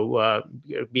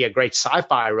 be a great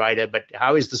sci-fi writer, but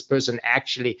how is this person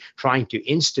actually trying to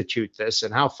institute this,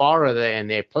 and how far are they in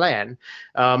their plan?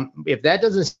 If that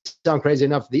doesn't sound crazy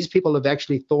enough, these people have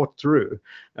actually thought through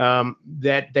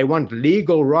that they want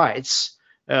legal rights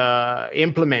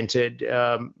implemented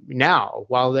now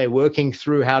while they're working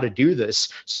through how to do this,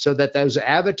 so that those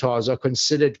avatars are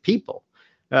considered people.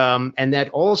 And that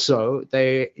also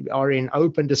they are in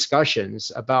open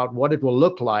discussions about what it will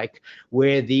look like,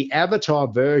 where the avatar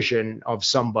version of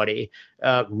somebody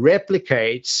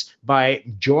replicates by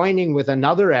joining with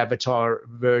another avatar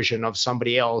version of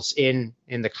somebody else in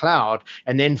the cloud,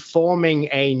 and then forming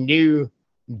a new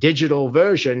digital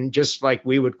version, just like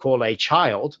we would call a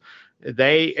child.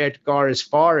 They are as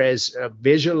far as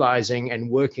visualizing and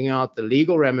working out the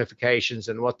legal ramifications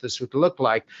and what this would look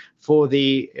like for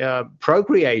the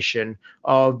procreation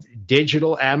of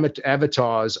digital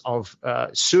avatars of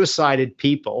suicided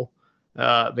people,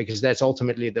 because that's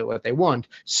ultimately what they want,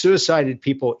 suicided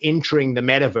people entering the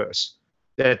metaverse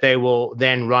that they will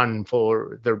then run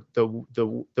for the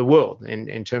world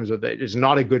in terms of that. It's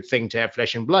not a good thing to have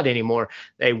flesh and blood anymore.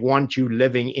 They want you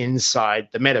living inside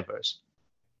the metaverse.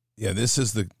 Yeah, this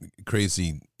is the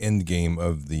crazy end game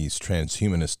of the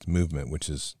transhumanist movement, which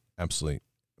is absolutely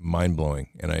mind-blowing.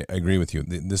 And I agree with you.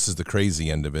 This is the crazy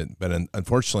end of it. But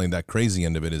unfortunately, that crazy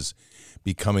end of it is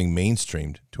becoming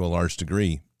mainstreamed to a large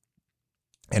degree.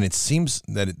 And it seems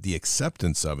that the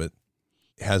acceptance of it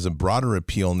has a broader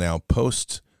appeal now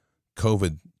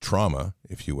post-COVID trauma,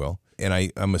 if you will.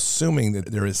 And I'm assuming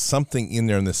that there is something in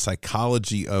there in the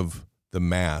psychology of the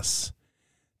mass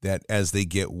that as they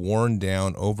get worn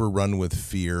down, overrun with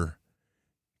fear,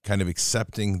 kind of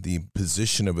accepting the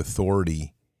position of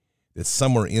authority, that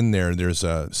somewhere in there's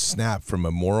a snap from a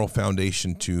moral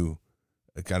foundation to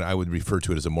a kind of, I would refer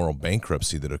to it as a moral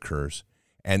bankruptcy that occurs.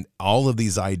 And all of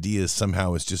these ideas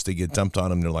somehow is just, they get dumped on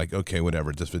them. They're like, okay,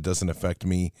 whatever. If it doesn't affect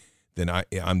me, then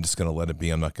I'm just going to let it be.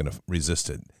 I'm not going to resist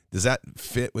it. Does that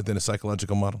fit within a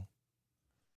psychological model?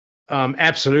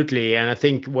 Absolutely. And I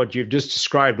think what you've just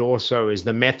described also is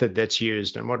the method that's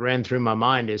used. And what ran through my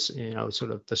mind is,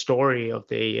 sort of the story of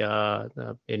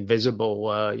the invisible,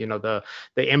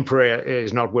 the emperor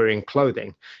is not wearing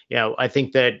clothing. I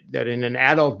think that in an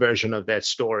adult version of that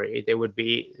story, there would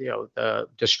be, the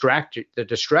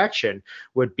distraction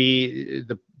would be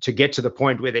to get to the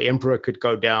point where the emperor could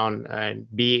go down and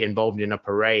be involved in a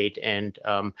parade, and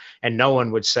no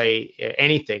one would say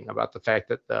anything about the fact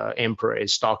that the emperor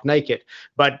is stark naked.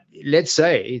 But let's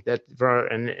say that for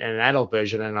an adult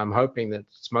version, and I'm hoping that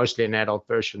it's mostly an adult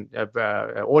version of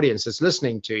audience that's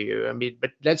listening to you.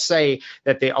 But let's say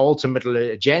that the ultimate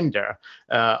agenda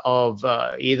of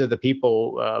either the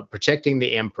people protecting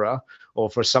the emperor, or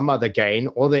for some other gain,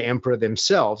 or the emperor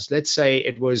themselves. Let's say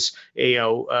it was,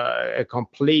 a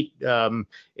complete form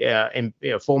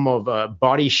of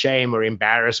body shame or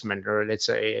embarrassment, or let's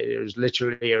say it was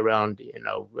literally around,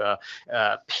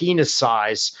 penis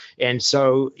size. And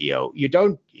so, you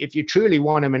don't, if you truly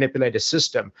want to manipulate a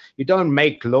system, you don't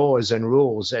make laws and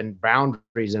rules and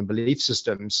boundaries and belief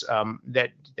systems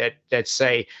that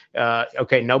say,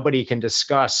 okay, nobody can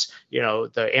discuss,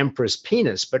 the emperor's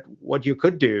penis. But what you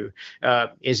could do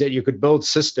is that you could build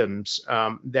systems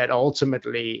that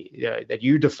ultimately that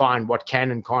you define what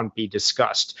can and can't be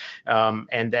discussed,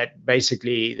 and that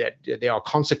basically that there are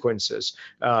consequences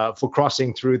for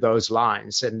crossing through those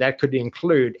lines, and that could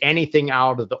include anything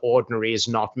out of the ordinary is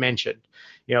not mentioned.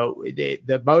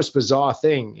 The most bizarre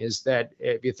thing is that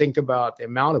if you think about the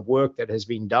amount of work that has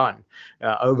been done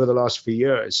over the last few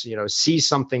years, see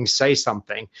something, say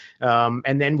something,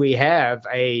 and then we have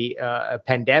a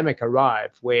pandemic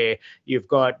arrive where you've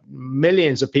got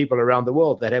millions of people around the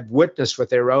world that have witnessed with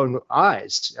their own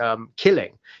eyes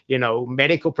killing.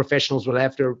 Medical professionals will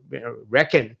have to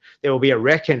reckon. There will be a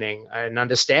reckoning and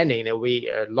understanding. There will be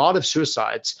a lot of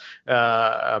suicides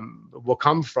will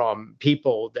come from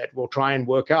people that will try and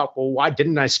work out, well, why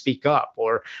didn't I speak up?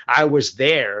 Or I was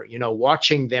there,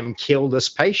 watching them kill this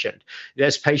patient.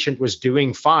 This patient was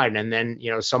doing fine, and then,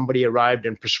 somebody arrived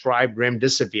and prescribed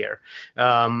remdesivir.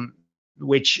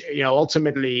 Which,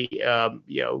 ultimately,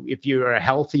 if you're a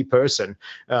healthy person,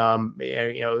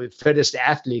 fittest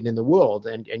athlete in the world,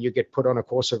 and you get put on a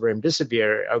course of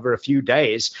remdesivir over a few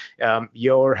days,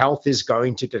 your health is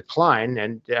going to decline,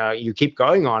 and you keep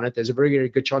going on it, there's a very, very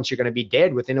good chance you're going to be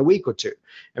dead within a week or two.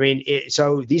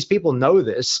 So these people know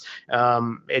this.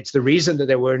 It's the reason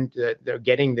that they're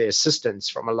getting the assistance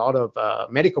from a lot of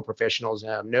medical professionals,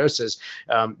 nurses,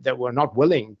 that were not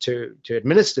willing to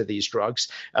administer these drugs.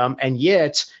 And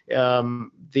yet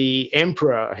the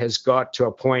emperor has got to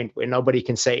a point where nobody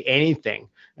can say anything,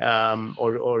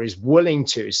 or is willing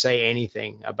to say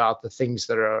anything about the things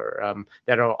that are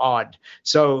odd.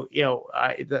 So,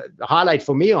 the highlight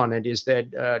for me on it is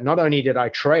that not only did I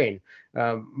train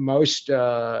every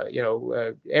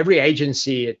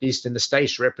agency, at least in the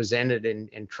States, represented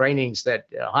in trainings that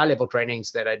high-level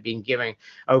trainings that I'd been giving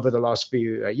over the last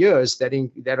few years,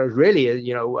 that are really a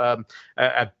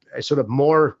sort of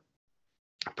more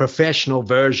professional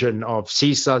version of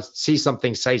see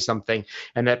something, say something,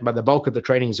 and that by the bulk of the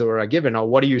trainings that are given are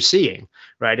what are you seeing,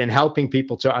 right? And helping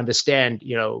people to understand,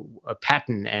 a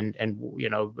pattern, and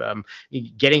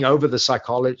getting over the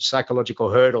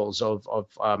psychological hurdles of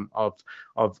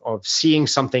seeing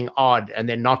something odd and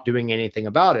then not doing anything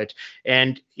about it.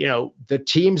 And the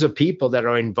teams of people that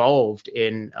are involved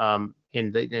in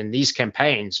these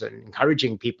campaigns, and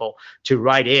encouraging people to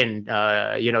write in,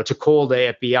 to call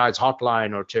the FBI's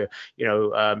hotline, or to,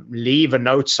 leave a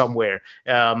note somewhere.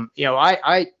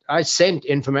 I sent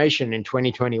information in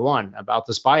 2021 about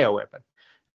this bioweapon.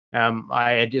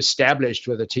 I had established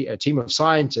with a team of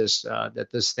scientists that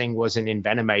this thing was an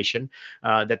envenomation,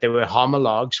 that there were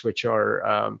homologs, which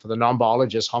are, for the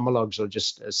non-biologists, homologs are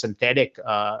just synthetic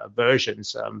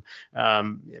versions,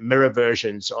 mirror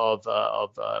versions of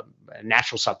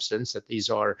natural substance, that these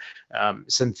are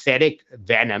synthetic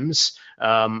venoms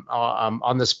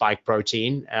on the spike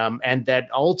protein, and that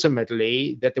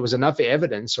ultimately that there was enough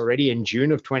evidence already in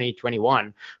June of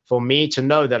 2021 for me to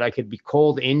know that I could be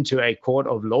called into a court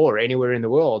of law anywhere in the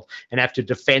world and have to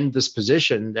defend this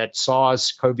position that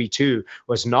SARS-CoV-2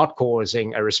 was not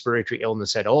causing a respiratory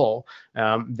illness at all,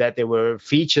 that there were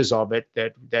features of it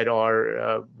that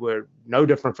were no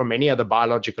different from any other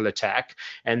biological attack,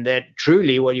 and that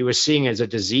truly what you were seeing as a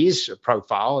disease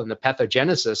profile and the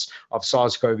pathogenesis of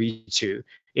SARS-CoV-2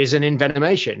 is an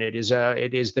envenomation.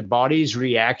 It is the body's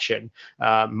reaction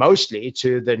mostly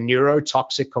to the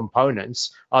neurotoxic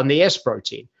components on the S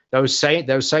protein. Those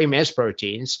same S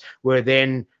proteins were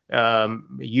then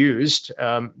used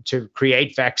to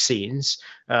create vaccines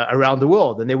around the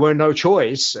world, and there were no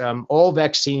choice. All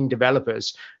vaccine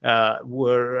developers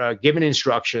were given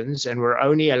instructions and were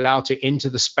only allowed to enter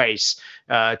the space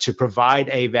to provide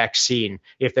a vaccine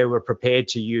if they were prepared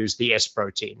to use the S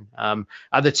protein.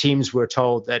 Other teams were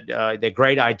told that their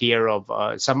great idea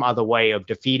of some other way of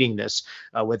defeating this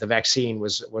with the vaccine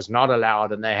was not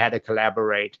allowed, and they had to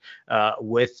collaborate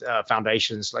with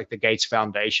foundations like the Gates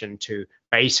Foundation to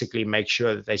basically make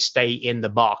sure that they stay in the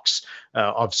box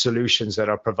of solutions that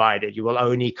are provided. You will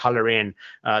only color in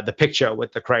the picture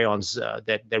with the crayons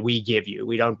that we give you.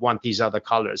 We don't want these other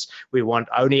colors. We want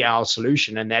only our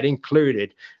solution, and that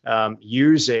included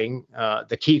using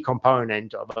the key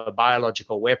component of a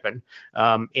biological weapon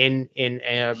in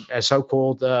a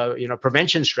so-called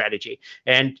prevention strategy.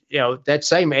 And that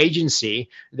same agency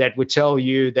that would tell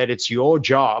you that it's your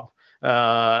job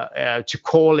to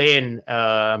call in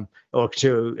or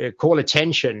to call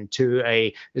attention to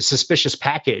a suspicious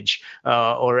package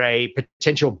or a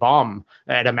potential bomb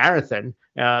at a marathon,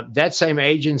 that same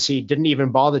agency didn't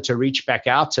even bother to reach back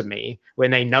out to me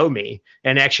when they know me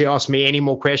and actually ask me any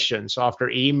more questions after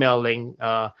emailing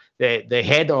the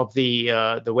head of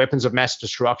the weapons of mass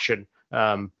destruction,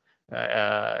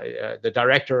 the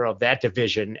director of that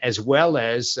division, as well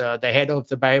as the head of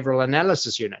the behavioral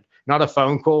analysis unit. Not a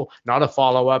phone call, not a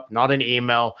follow-up, not an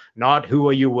email, not who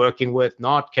are you working with,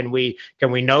 not can we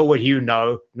know what you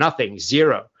know, nothing,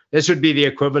 zero. This would be the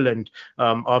equivalent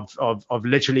of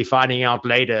literally finding out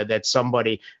later that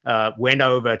somebody went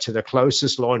over to the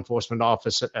closest law enforcement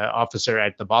officer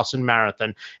at the Boston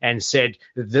Marathon and said,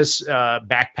 this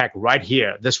backpack right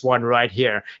here, this one right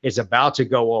here, is about to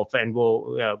go off and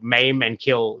will maim and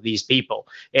kill these people.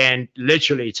 And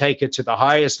literally take it to the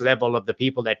highest level of the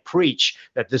people that preach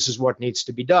that this is what needs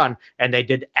to be done. And they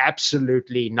did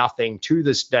absolutely nothing to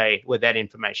this day with that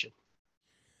information.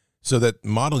 So that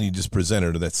model you just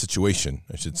presented, or that situation,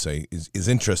 I should say, is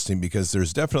interesting because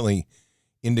there's definitely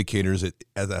indicators that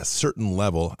at a certain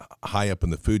level, high up in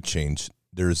the food chain,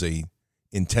 there's a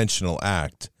intentional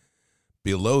act.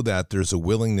 Below that, there's a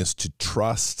willingness to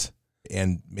trust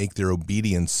and make their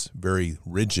obedience very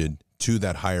rigid to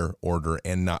that higher order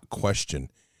and not question.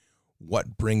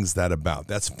 What brings that about?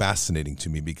 That's fascinating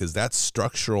to me because that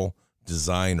structural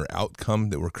design or outcome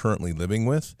that we're currently living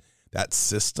with, that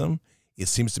system, it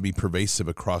seems to be pervasive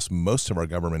across most of our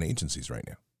government agencies right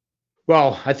now.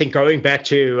 Well, I think going back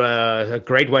to a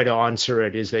great way to answer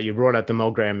it is that you brought up the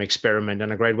Milgram experiment.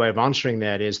 And a great way of answering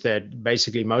that is that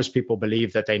basically most people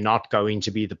believe that they're not going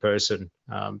to be the person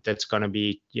that's going to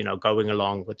be, going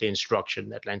along with the instruction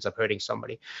that ends up hurting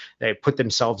somebody. They put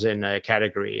themselves in a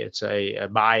category. It's a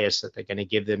bias that they're going to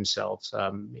give themselves,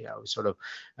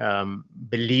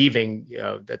 believing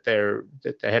that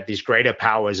they have these greater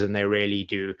powers than they really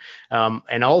do.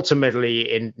 And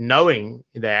ultimately, in knowing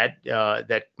that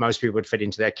most people would fit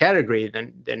into that category,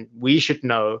 then we should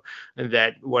know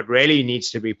that what really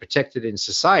needs to be protected in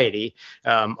society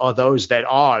are those that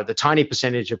are the tiny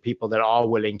percentage of people that are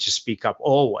willing to speak up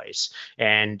always,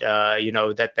 and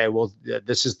that they will.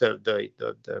 This is the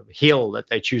hill that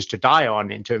they choose to die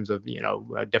on in terms of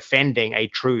defending a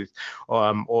truth,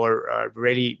 or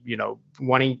really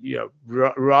wanting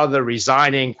rather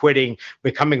resigning, quitting,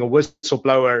 becoming a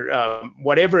whistleblower,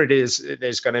 whatever it is.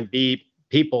 There's going to be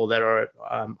people that are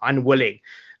unwilling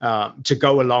to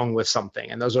go along with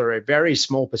something. And those are a very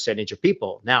small percentage of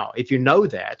people. Now, if you know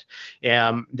that,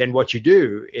 then what you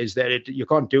do is that you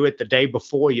can't do it the day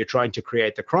before you're trying to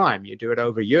create the crime. You do it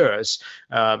over years.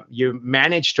 You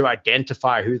manage to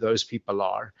identify who those people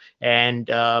are. And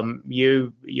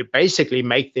you basically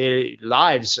make their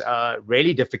lives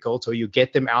really difficult, or you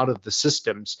get them out of the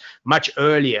systems much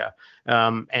earlier.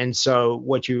 And so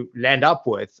what you land up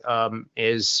with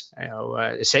is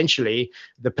essentially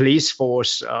the police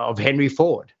force of Henry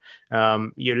Ford.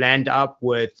 You land up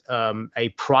with a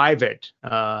private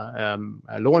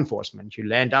law enforcement. You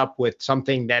land up with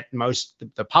something that most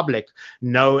the public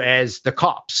know as the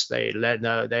cops. They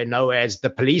know as the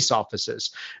police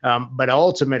officers. But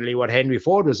ultimately, what Henry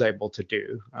Ford was able to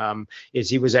do is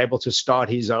he was able to start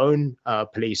his own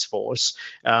police force,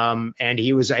 and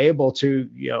he was able to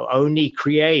only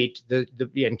create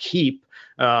and keep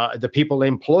the people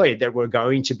employed that were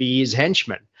going to be his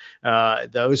henchmen.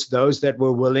 Those that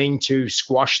were willing to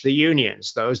squash the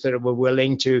unions, those that were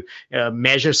willing to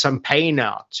measure some pain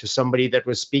out to somebody that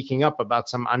was speaking up about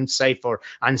some unsafe or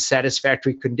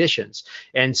unsatisfactory conditions.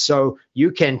 And so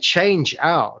you can change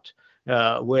out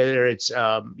whether it's,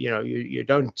 you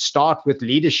don't start with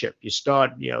leadership, you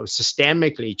start,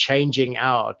 systemically changing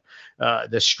out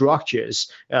the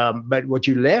structures. But what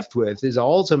you're left with is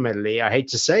ultimately, I hate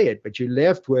to say it, but you're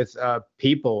left with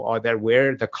people that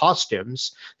wear the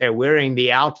costumes, they're wearing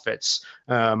the outfits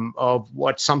of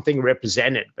what something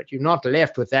represented, but you're not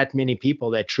left with that many people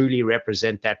that truly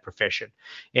represent that profession.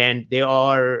 And there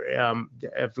are,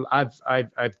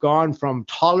 I've gone from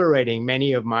tolerating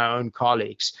many of my own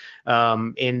colleagues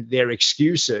in their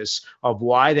excuses of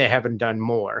why they haven't done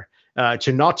more,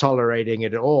 to not tolerating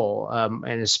it at all,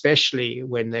 and especially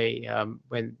when the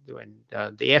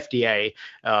FDA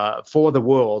for the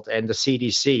world and the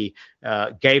CDC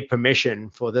gave permission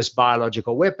for this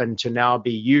biological weapon to now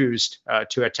be used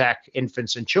to attack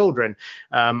infants and children.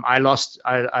 I've lost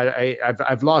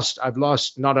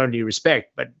not only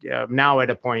respect, but now at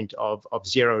a point of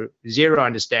zero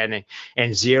understanding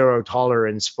and zero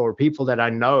tolerance for people that I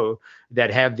know that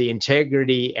have the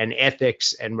integrity and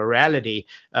ethics and morality,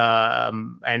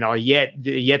 and are yet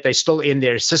they're still in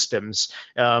their systems,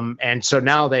 and so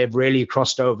now they've really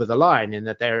crossed over the line, in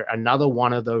that they're another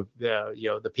one of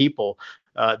the people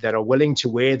that are willing to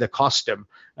wear the costume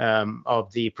of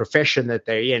the profession that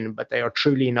they're in, but they are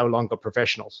truly no longer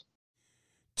professionals.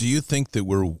 Do you think that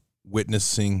we're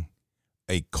witnessing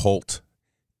a cult?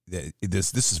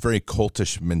 This is very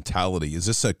cultish mentality. Is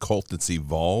this a cult that's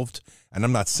evolved? And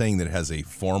I'm not saying that it has a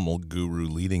formal guru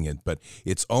leading it, but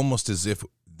it's almost as if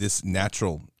this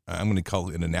natural, I'm going to call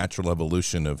it a natural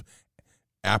evolution of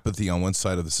apathy on one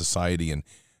side of the society and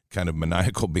kind of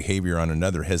maniacal behavior on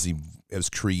another has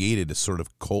created a sort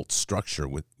of cult structure.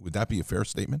 Would that be a fair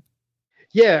statement?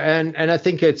 Yeah, and I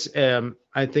think it's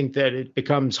I think that it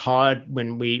becomes hard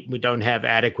when we don't have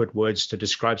adequate words to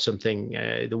describe something.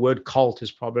 The word cult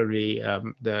is probably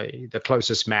the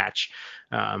closest match,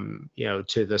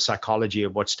 to the psychology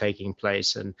of what's taking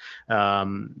place, and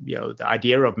the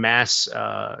idea of mass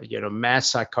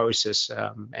psychosis,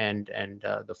 and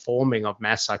the forming of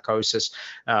mass psychosis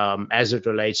as it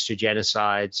relates to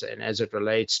genocides and as it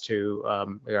relates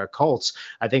to cults.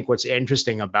 I think what's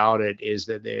interesting about it is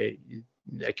that they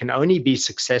can only be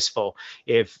successful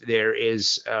if there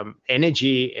is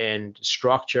energy and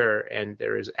structure, and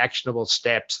there is actionable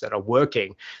steps that are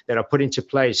working, that are put into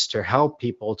place to help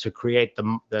people to create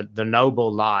the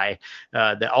noble lie,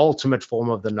 the ultimate form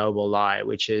of the noble lie,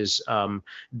 which is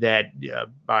that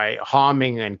by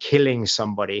harming and killing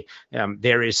somebody,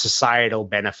 there is societal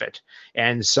benefit.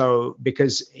 And so,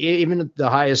 because even the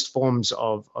highest forms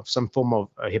of some form of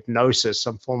hypnosis,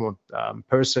 some form of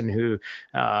person who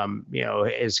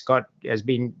has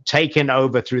been taken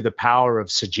over through the power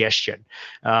of suggestion,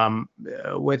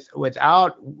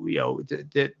 without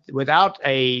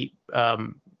a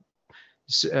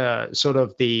sort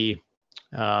of the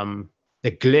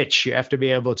glitch. You have to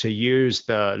be able to use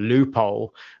the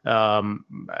loophole.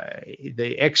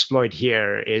 The exploit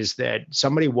here is that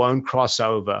somebody won't cross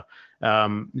over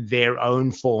their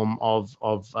own form of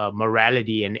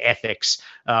morality and ethics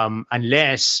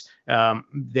unless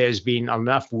there's been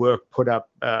enough work put up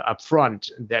front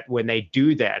that when they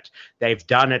do that, they've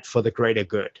done it for the greater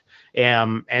good.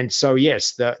 And so,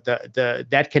 yes,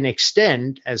 that can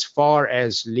extend as far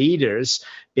as leaders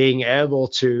being able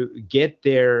to get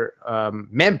their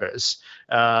members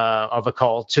of a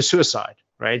cult to suicide.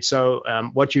 Right. So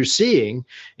what you're seeing,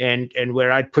 and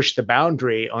where I'd push the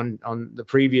boundary on the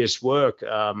previous work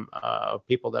of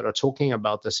people that are talking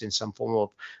about this in some form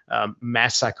of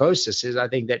mass psychosis, is I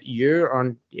think that you're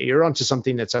onto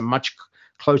something that's a much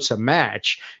closer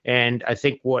match. And I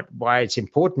think why it's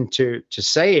important to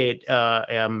say it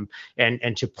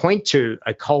and to point to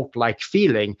a cult-like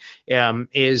feeling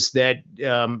is that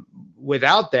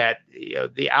without that,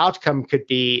 the outcome could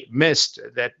be missed.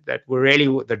 That we're really,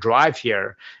 the drive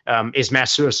here is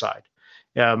mass suicide.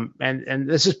 And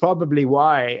this is probably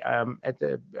why at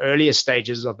the earliest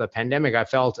stages of the pandemic, I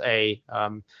felt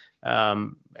an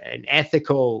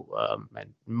ethical and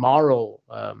moral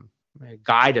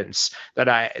guidance that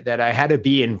I had to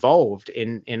be involved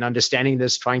in understanding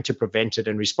this, trying to prevent it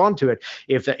and respond to it.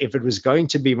 If it was going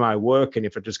to be my work, and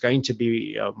if it was going to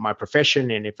be my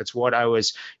profession, and if it's what I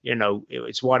was,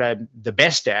 it's what I'm the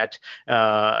best at,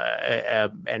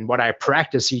 and what I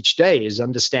practice each day is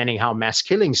understanding how mass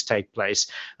killings take place.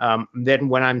 Then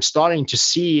when I'm starting to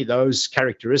see those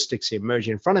characteristics emerge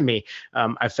in front of me,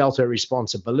 I felt a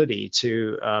responsibility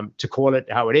to call it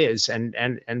how it is. And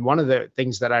one of the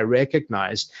things that I recognized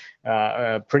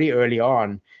pretty early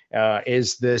on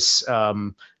is this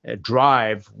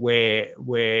drive where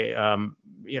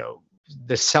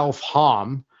the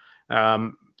self-harm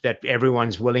that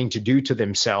everyone's willing to do to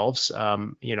themselves,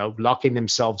 locking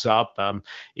themselves up,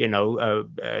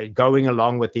 going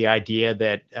along with the idea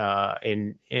that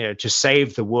to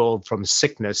save the world from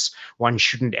sickness, one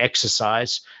shouldn't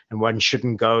exercise, and one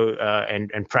shouldn't go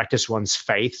and practice one's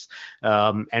faith,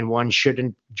 and one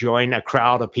shouldn't join a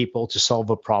crowd of people to solve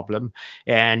a problem,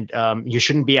 and you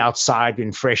shouldn't be outside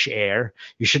in fresh air.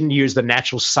 You shouldn't use the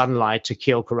natural sunlight to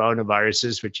kill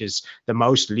coronaviruses, which is the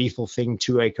most lethal thing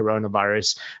to a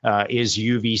coronavirus, is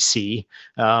UVC.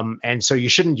 And so you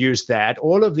shouldn't use that.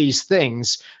 All of these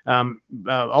things,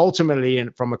 ultimately,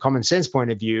 and from a common sense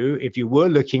point of view, if you were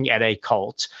looking at a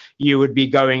cult, you would be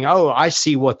going, oh, I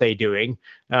see what they're doing.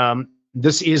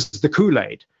 This is the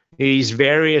Kool-Aid. These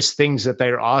various things that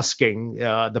they're asking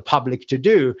the public to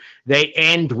do, they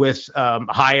end with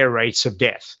higher rates of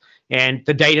death. And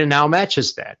the data now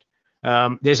matches that.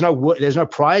 There's no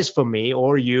prize for me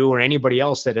or you or anybody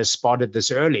else that has spotted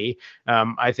this early.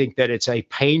 I think that it's a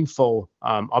painful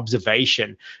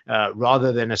observation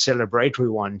rather than a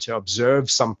celebratory one, to observe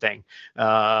something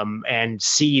and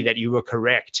see that you were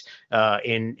correct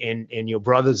in your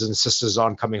brothers and sisters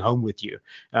aren't coming home with you.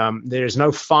 There's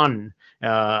no fun.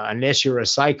 Unless you're a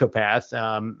psychopath,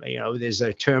 there's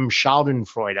a term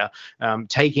Schadenfreude,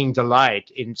 taking delight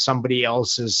in somebody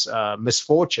else's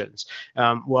misfortunes.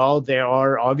 Well, there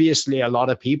are obviously a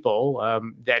lot of people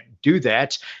that do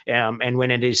that, and when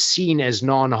it is seen as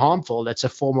non-harmful, that's a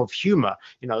form of humor.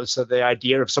 So the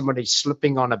idea of somebody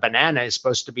slipping on a banana is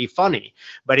supposed to be funny,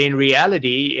 but in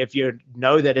reality, if you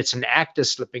know that it's an actor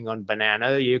slipping on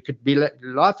banana, you could be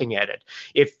laughing at it.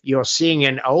 If you're seeing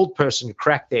an old person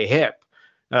crack their hip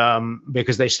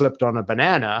because they slipped on a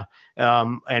banana,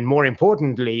 and more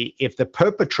importantly, if the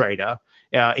perpetrator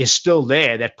is still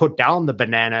there that put down the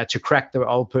banana to crack the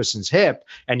old person's hip,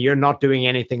 and you're not doing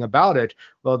anything about it,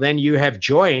 well, then you have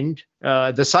joined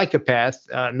the psychopath,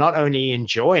 not only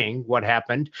enjoying what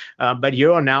happened, but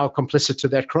you are now complicit to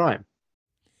that crime.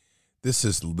 This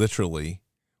is literally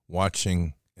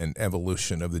watching an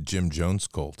evolution of the Jim Jones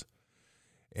cult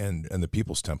and the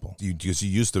People's Temple. You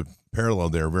used the parallel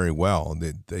there very well.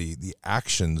 The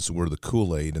actions were the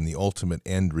Kool-Aid, and the ultimate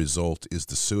end result is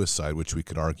the suicide, which we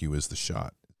could argue is the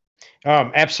shot.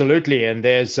 Absolutely, and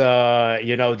there's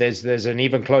an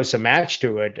even closer match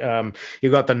to it. You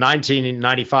got the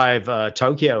 1995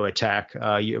 Tokyo attack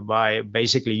by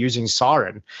basically using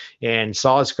sarin, and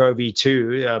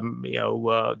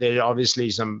SARS-CoV-2. There are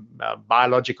obviously some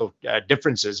biological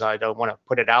differences. I don't want to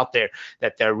put it out there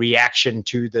that the reaction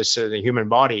to this the human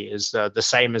body is the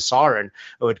same as sarin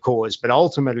would cause, but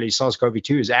ultimately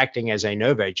SARS-CoV-2 is acting as a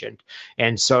nerve agent,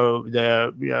 and so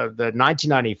the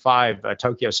 1995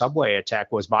 Tokyo subway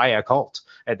attack was by a cult.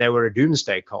 They were a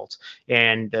doomsday cult,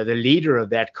 and the leader of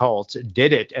that cult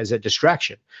did it as a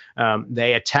distraction.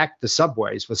 They attacked the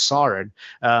subways with sarin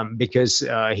because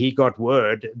he got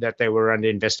word that they were under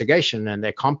investigation and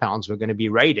their compounds were going to be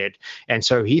raided, and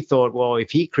so he thought, well,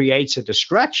 if he creates a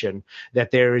distraction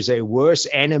that there is a worse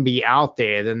enemy out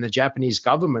there, then the Japanese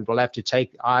government will have to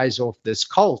take eyes off this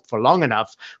cult for long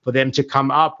enough for them to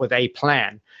come up with a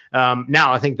plan.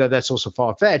 Now, I think that that's also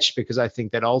far-fetched, because I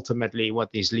think that ultimately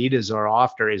what these leaders are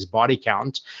after is body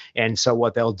count. And so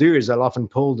what they'll do is they'll often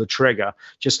pull the trigger,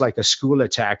 just like a school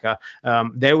attacker.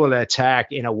 They will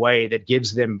attack in a way that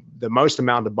gives them the most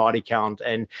amount of body count.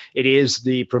 And it is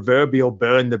the proverbial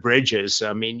burn the bridges.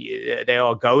 I mean, they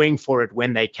are going for it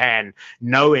when they can,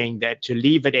 knowing that to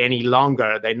leave it any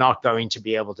longer, they're not going to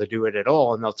be able to do it at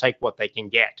all, and they'll take what they can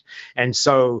get. And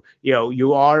so,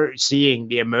 you are seeing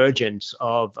the emergence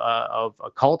of a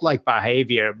cult-like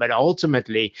behavior, but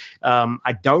ultimately,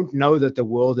 I don't know that the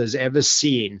world has ever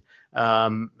seen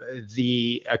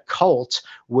a cult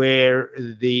where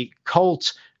the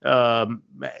cult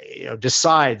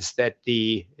decides that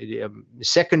the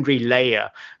secondary layer,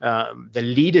 the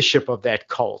leadership of that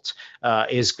cult,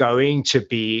 is going to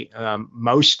be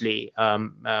mostly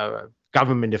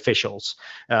government officials,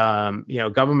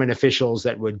 government officials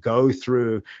that would go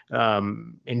through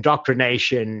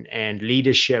indoctrination and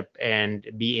leadership and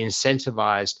be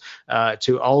incentivized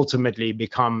to ultimately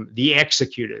become the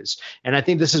executors. And I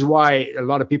think this is why a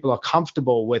lot of people are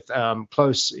comfortable with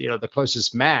the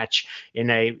closest match in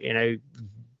a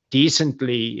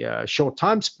decently short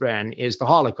time span is the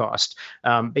Holocaust,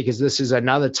 because this is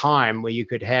another time where you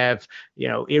could have,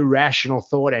 irrational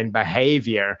thought and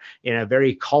behavior in a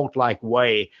very cult-like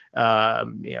way,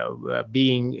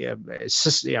 being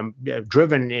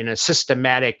driven in a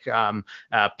systematic,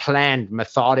 planned,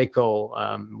 methodical,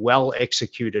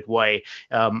 well-executed way.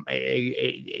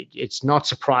 It's not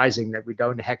surprising that we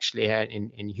don't actually have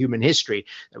in human history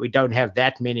that we don't have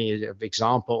that many of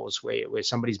examples where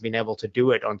somebody's been able to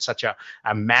do it on such a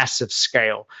massive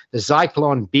scale. The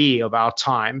Zyklon B of our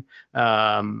time,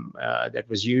 that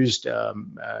was used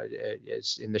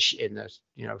is in the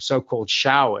so-called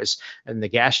showers and the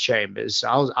gas chambers.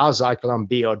 Our Zyklon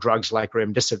B are drugs like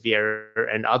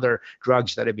remdesivir and other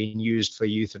drugs that have been used for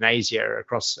euthanasia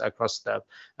across the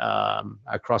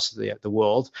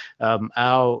world.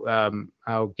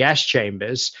 Our gas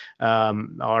chambers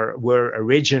were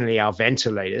originally our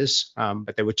ventilators,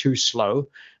 but they were too slow.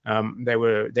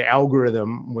 The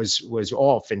algorithm was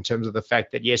off in terms of the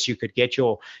fact that, yes, you could get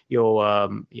your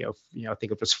I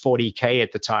think it was 40K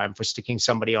at the time for sticking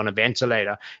somebody on a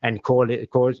ventilator and calling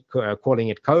it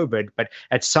COVID, but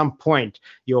at some point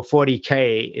your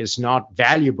 40K is not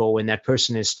valuable when that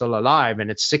person is still alive, and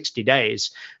it's 60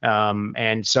 days.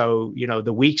 And so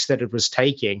the weeks that it was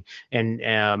taking,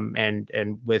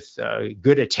 and with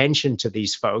good attention to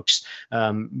these folks,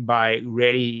 by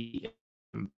really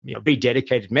be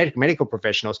dedicated medical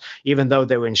professionals, even though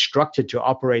they were instructed to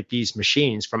operate these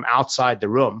machines from outside the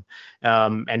room,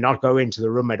 and not go into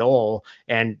the room at all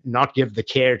and not give the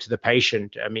care to the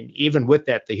patient. I mean, even with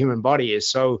that, the human body is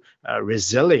so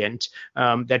resilient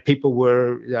that people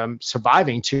were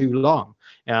surviving too long.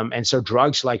 And so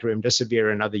drugs like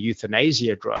remdesivir and other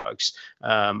euthanasia drugs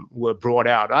were brought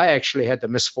out. I actually had the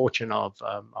misfortune of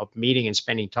meeting and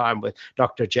spending time with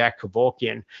Dr. Jack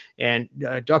Kevorkian, and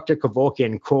Dr.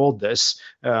 Kevorkian called this.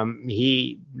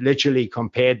 He literally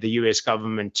compared the U.S.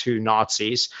 government to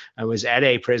Nazis. I was at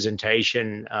a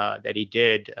presentation that he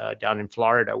did down in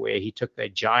Florida, where he took a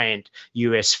giant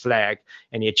U.S. flag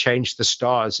and he had changed the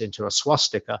stars into a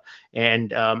swastika.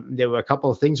 And there were a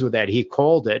couple of things with that. He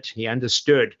called it, he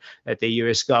understood that the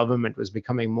U.S. government was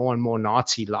becoming more and more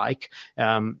Nazi-like.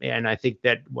 And I think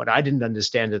that what I didn't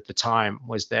understand at the time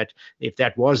was that if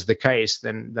that was the case,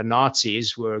 then the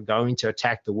Nazis were going to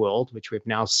attack the world, which we've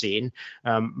now seen.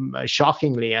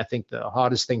 Shockingly, I think the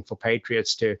hardest thing for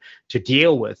patriots to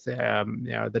deal with,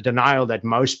 the denial that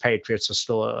most patriots are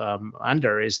still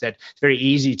under, is that it's very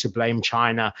easy to blame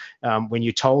China when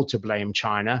you're told to blame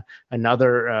China.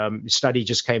 Another study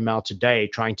just came out today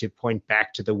trying to point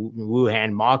back to the Wuhan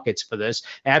markets for this.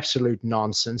 Absolute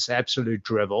nonsense, absolute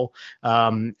drivel.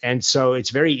 And so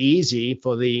it's very easy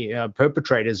for the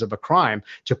perpetrators of a crime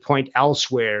to point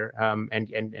elsewhere,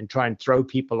 and try and throw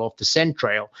people off the scent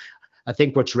trail. I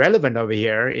think what's relevant over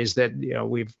here is that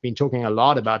we've been talking a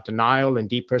lot about denial and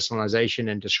depersonalization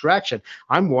and distraction.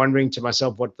 I'm wondering to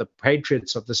myself what the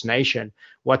patriots of this nation,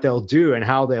 what they'll do and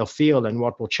how they'll feel and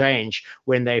what will change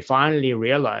when they finally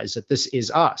realize that this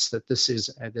is us, that this is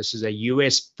a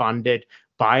US-funded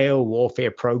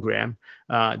biowarfare program,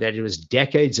 that it was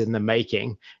decades in the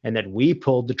making, and that we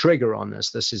pulled the trigger on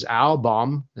this. This is our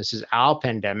bomb. This is our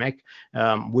pandemic.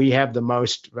 We have the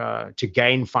most to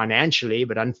gain financially,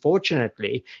 but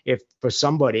unfortunately, if for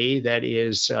somebody that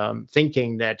is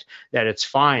thinking that it's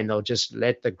fine, they'll just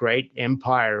let the great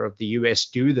empire of the U.S.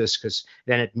 do this, because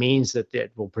then it means that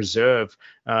it will preserve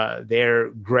their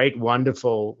great,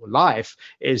 wonderful life,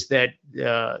 is that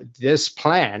this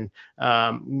plan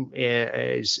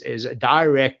is a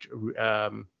direct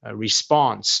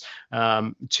response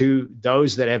to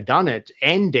those that have done it,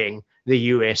 ending the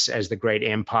U.S. as the great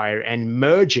empire and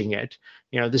merging it.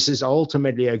 This is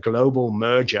ultimately a global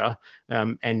merger,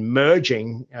 and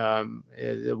merging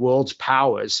the world's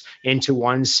powers into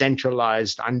one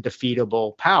centralized,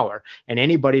 undefeatable power. And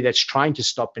anybody that's trying to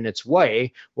stop in its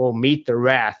way will meet the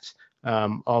wrath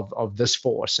of this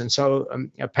force. And so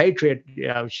a patriot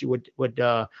I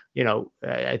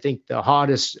think the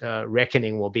hardest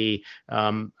reckoning will be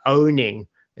owning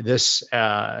this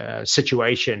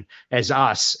situation as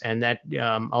us, and that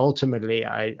ultimately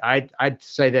I'd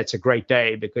say that's a great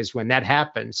day, because when that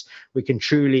happens, we can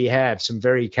truly have some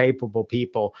very capable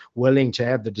people willing to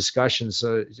have the discussions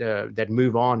that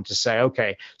move on to say,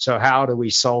 okay, so how do we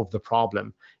solve the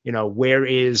problem? Where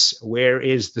is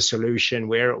the solution?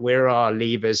 Where are our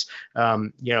levers?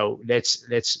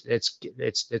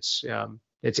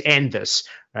 Let's end this,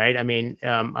 right? I mean,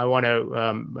 I want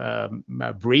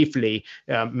to briefly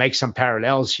make some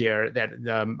parallels here that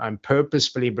I'm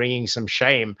purposefully bringing some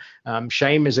shame.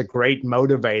 Shame is a great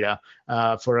motivator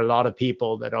for a lot of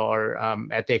people that are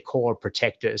at their core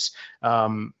protectors.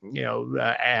 Getting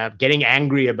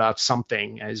angry about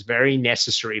something is very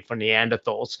necessary for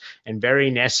Neanderthals and very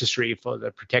necessary for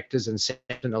the protectors and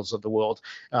sentinels of the world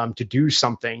to do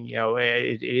something.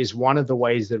 It is one of the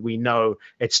ways that we know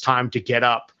it's time to get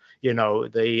up. You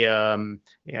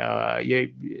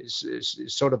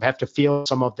sort of have to feel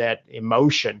some of that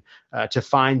emotion to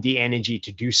find the energy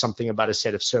to do something about a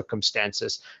set of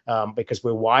circumstances, because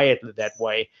we're wired that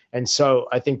way. And so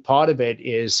I think part of it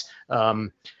is,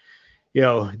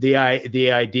 the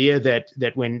idea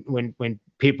that when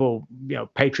people,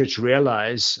 patriots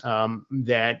realize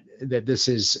that this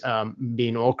is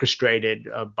being orchestrated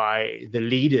by the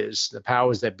leaders, the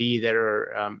powers that be that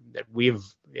are that we've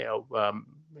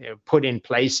put in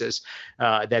places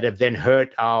that have then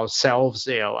hurt ourselves,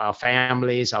 our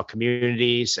families, our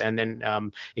communities, and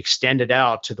then extended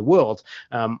out to the world.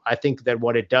 I think that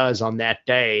what it does on that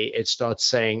day, it starts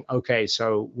saying, okay,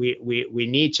 so we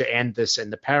need to end this.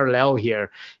 And the parallel here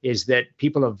is that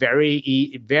people are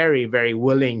very, very, very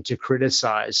willing to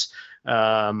criticize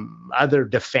other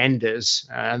defenders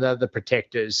and other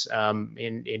protectors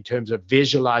in terms of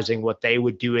visualizing what they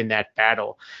would do in that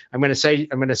battle. I'm going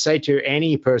to say to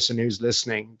any person who's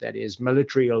listening that is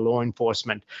military or law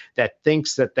enforcement that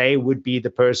thinks that they would be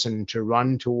the person to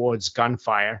run towards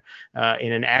gunfire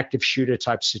in an active shooter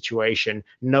type situation,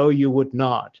 no, you would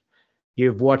not.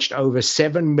 You've watched over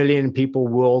 7 million people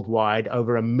worldwide,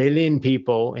 over 1 million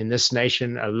people in this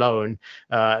nation alone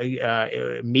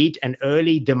meet an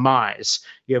early demise.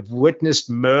 You have witnessed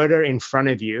murder in front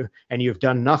of you, and you've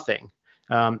done nothing,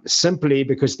 simply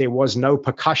because there was no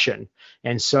percussion.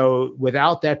 And so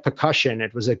without that percussion,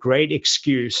 it was a great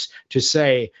excuse to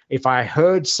say, if I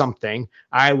heard something,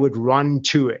 I would run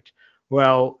to it.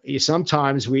 Well,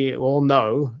 sometimes we all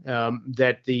know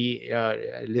that the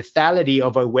lethality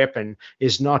of a weapon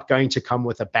is not going to come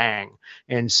with a bang.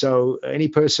 And so any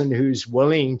person who's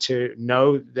willing to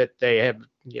know that they have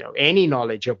any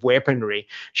knowledge of weaponry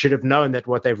should have known that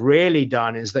what they've really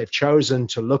done is they've chosen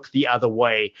to look the other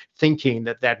way, thinking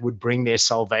that that would bring their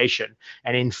salvation.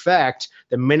 And in fact,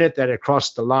 the minute that it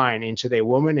crossed the line into their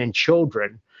women and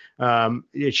children,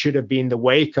 it should have been the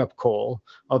wake-up call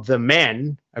of the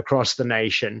men across the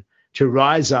nation to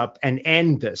rise up and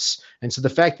end this. And so the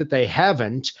fact that they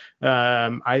haven't,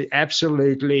 I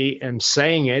absolutely am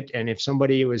saying it. And if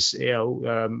somebody was,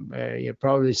 you're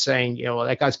probably saying, well,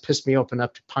 that guy's pissed me off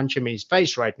enough to punch him in his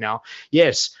face right now.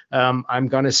 Yes, I'm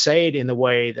going to say it in the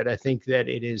way that I think that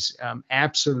it is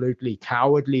absolutely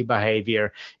cowardly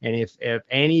behavior. And if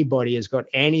anybody has got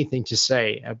anything to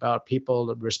say about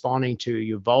people responding to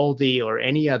Uvalde or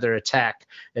any other attack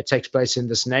that takes place in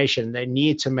this nation, they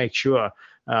need to make sure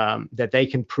that they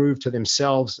can prove to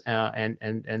themselves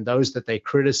and those that they're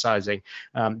criticizing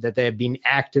that they have been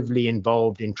actively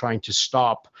involved in trying to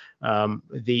stop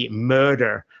the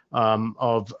murder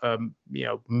of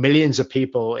millions of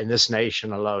people in this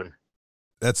nation alone.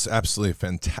 That's absolutely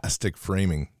fantastic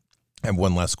framing. I have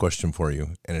one last question for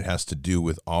you, and it has to do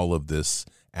with all of this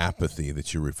apathy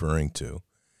that you're referring to.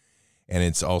 And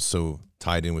it's also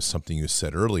tied in with something you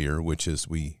said earlier, which is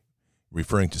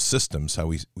referring to systems, how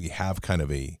we have kind of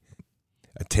a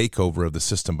takeover of the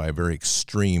system by a very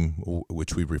extreme,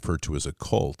 which we refer to as a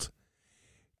cult.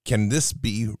 Can this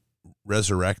be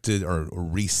resurrected or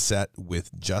reset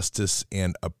with justice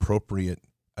and appropriate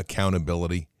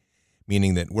accountability?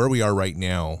 Meaning that where we are right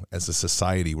now as a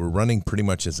society, we're running pretty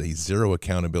much as a zero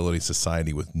accountability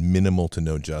society with minimal to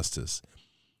no justice.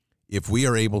 If we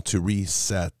are able to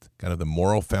reset kind of the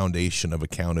moral foundation of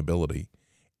accountability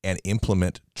and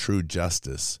implement true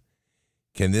justice,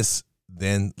 can this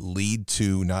then lead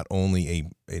to not only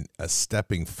a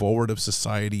stepping forward of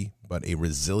society, but a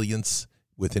resilience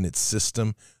within its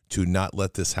system to not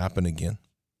let this happen again?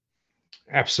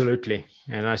 Absolutely.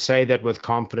 And I say that with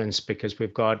confidence because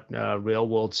we've got real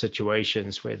world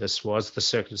situations where this was the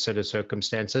set of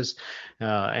circumstances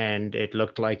and it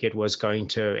looked like it was going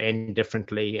to end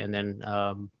differently. And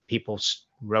then people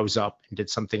rose up and did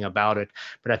something about it.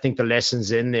 But I think the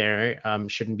lessons in there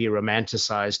shouldn't be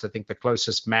romanticized. I think the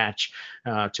closest match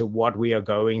to what we are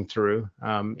going through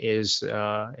is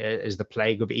the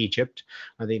plague of Egypt.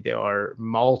 I think there are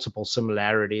multiple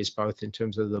similarities, both in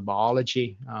terms of the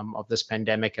biology of this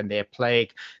pandemic and their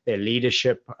plague, their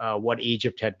leadership, what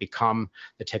Egypt had become,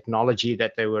 the technology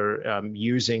that they were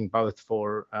using both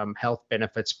for health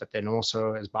benefits, but then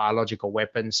also as biological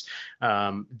weapons,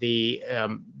 the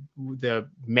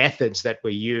methods that were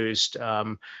used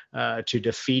to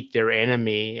defeat their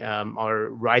enemy are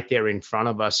right there in front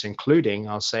of us, including,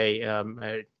 I'll say,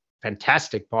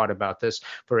 fantastic part about this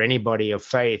for anybody of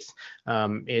faith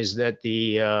is that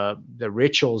the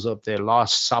rituals of the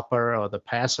Last Supper or the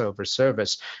Passover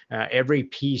service, every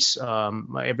piece,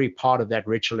 every part of that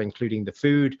ritual, including the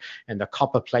food and the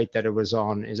copper plate that it was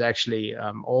on, is actually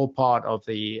all part of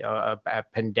the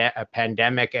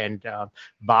pandemic and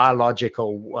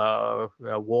biological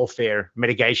warfare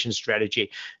mitigation strategy.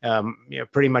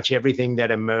 Pretty much everything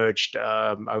that emerged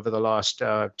over the last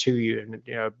over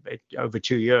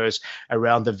 2 years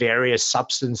around the various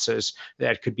substances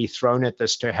that could be thrown at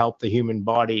this to help the human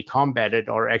body combat it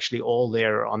are actually all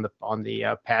there on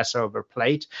the Passover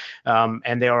plate.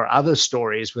 And there are other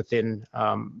stories within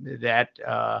that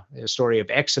story of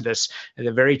Exodus. And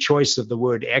the very choice of the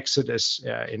word Exodus,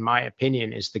 in my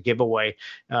opinion, is the giveaway.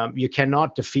 You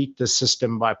cannot defeat the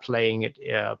system by playing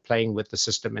with the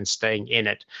system and staying in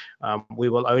it. We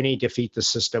will only defeat the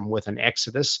system with an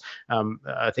exodus.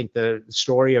 I think the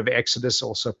story of Exodus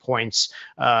also points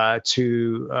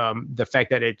to the fact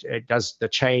that it does, the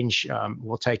change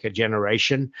will take a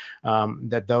generation,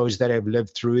 that those that have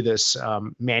lived through this,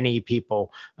 many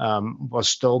people will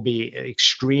still be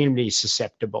extremely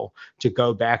susceptible to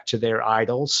go back to their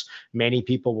idols. Many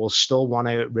people will still want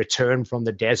to return from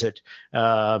the desert.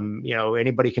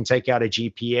 Anybody can take out a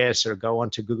GPS or go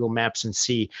onto Google Maps and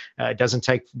see. It doesn't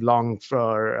take long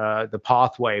for the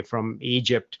pathway from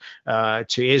Egypt to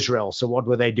Israel. So what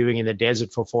were they doing in the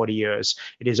desert for 40 years?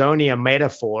 It is only a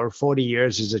metaphor. 40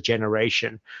 years is a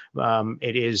generation.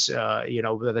 It is, by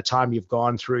the time you've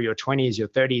gone through your 20s, your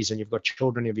 30s, and you've got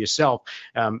children of yourself,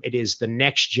 it is the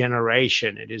next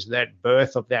generation. It is that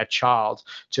birth of that child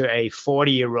to a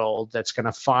 40-year-old that's going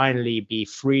to finally be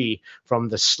free from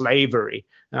the slavery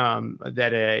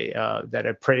that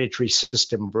a predatory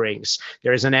system brings.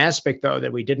 There is an aspect, though,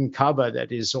 that we didn't cover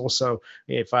that is also,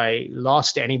 if I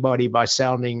lost anybody by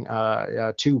sounding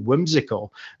too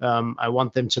whimsical, I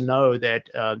want them to know that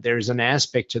there is an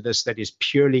aspect to this that is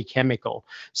purely chemical.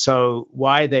 So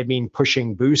why they've been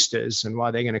pushing boosters and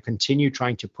why they're going to continue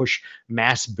trying to push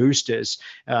mass boosters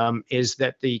is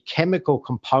that the chemical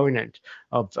component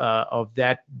of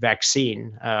that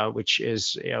vaccine, which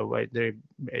is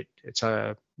it's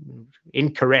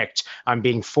incorrect. I'm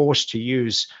being forced to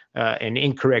use an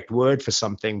incorrect word for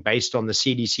something based on the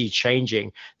CDC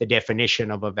changing the definition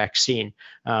of a vaccine.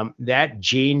 That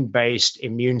gene-based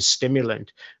immune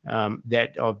stimulant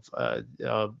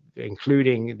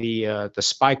including the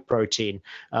spike protein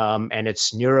and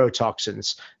its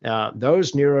neurotoxins.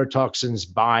 Those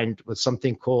neurotoxins bind with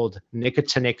something called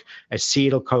nicotinic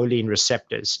acetylcholine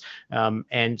receptors.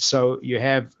 And so you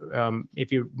have,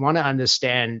 if you want to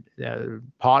understand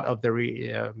part of the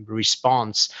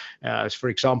response, for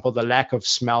example, the lack of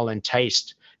smell and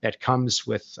taste that comes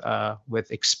with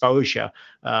exposure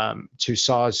to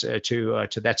SARS to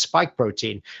that spike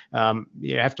protein.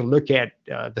 You have to look at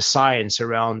the science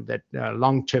around that.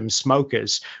 Long-term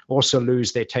smokers also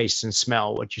lose their taste and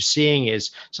smell. What you're seeing is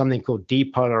something called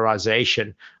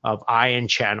depolarization of ion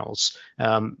channels.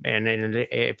 And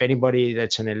if anybody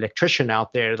that's an electrician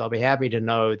out there, they'll be happy to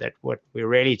know that what we're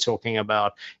really talking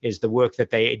about is the work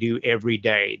that they do every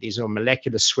day. These are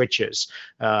molecular switches,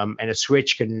 and a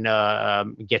switch can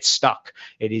get stuck.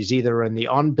 It is either in the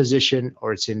on position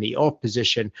or it's in the off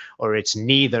position, or it's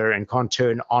neither and can't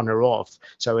turn on or off.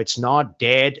 So it's not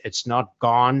dead, it's not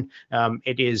gone,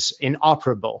 it is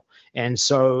inoperable. And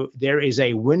so there is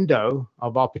a window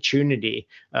of opportunity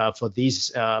for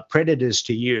these predators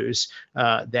to use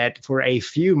that for a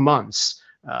few months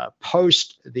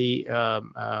post the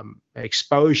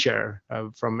exposure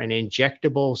from an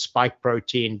injectable spike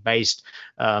protein based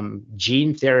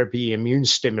gene therapy immune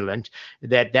stimulant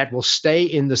that will stay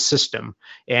in the system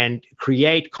and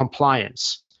create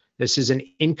compliance. This is an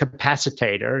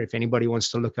incapacitator. If anybody wants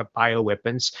to look up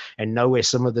bioweapons and know where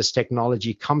some of this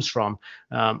technology comes from,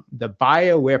 the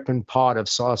bioweapon part of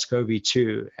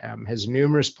SARS-CoV-2 has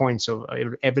numerous points of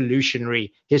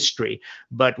evolutionary history.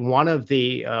 But one of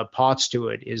the parts to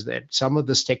it is that some of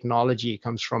this technology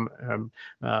comes from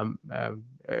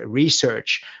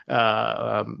research,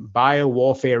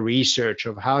 biowarfare research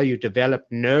of how you develop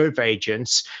nerve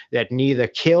agents that neither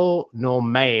kill nor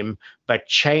maim, but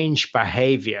change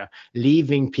behavior,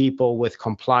 leaving people with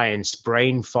compliance,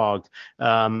 brain fog,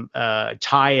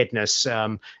 tiredness,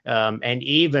 and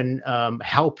even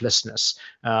helplessness.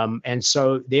 And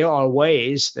so there are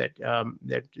ways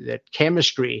that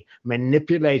chemistry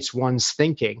manipulates one's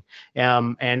thinking.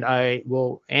 And I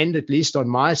will end, at least on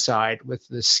my side, with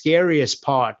the scariest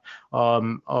part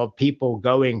of people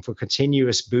going for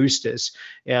continuous boosters,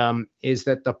 is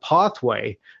that the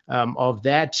pathway of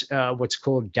that, what's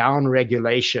called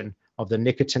downregulation of the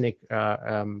nicotinic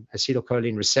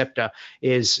acetylcholine receptor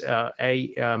is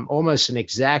almost an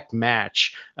exact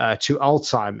match to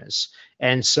Alzheimer's.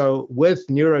 And so with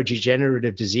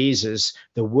neurodegenerative diseases,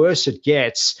 the worse it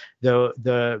gets,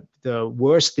 the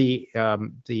worse the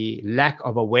lack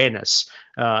of awareness,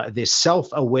 the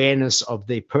self-awareness of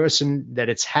the person that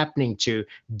it's happening to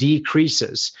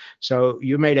decreases. So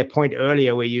you made a point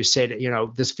earlier where you said,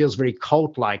 this feels very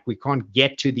cult-like. We can't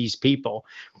get to these people.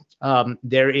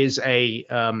 There is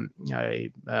an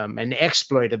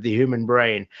exploit of the human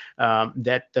brain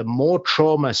that the more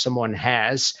trauma someone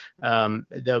has,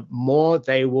 the more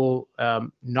they will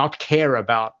not care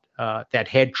about that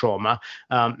head trauma,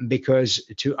 because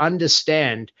to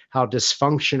understand how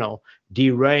dysfunctional,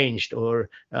 deranged, or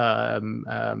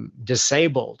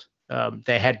disabled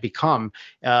they had become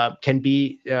can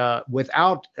be,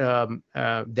 without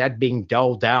that being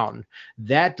dulled down,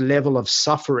 that level of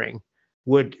suffering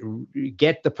would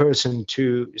get the person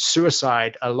to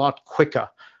suicide a lot quicker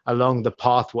along the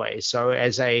pathway. So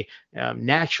as a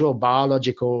natural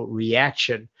biological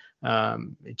reaction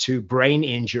to brain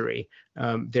injury,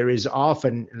 there is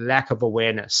often lack of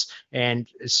awareness. And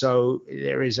so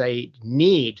there is a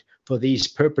need for these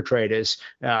perpetrators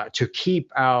to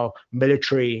keep our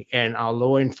military and our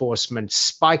law enforcement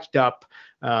spiked up,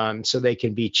 so they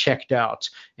can be checked out.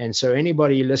 And so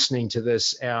anybody listening to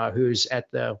this who's at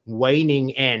the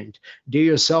waning end, do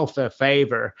yourself a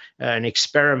favor, an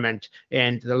experiment,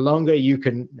 and the longer you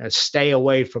can stay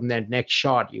away from that next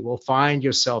shot, you will find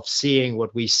yourself seeing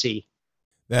what we see.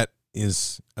 That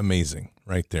is amazing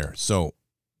right there. So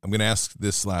I'm going to ask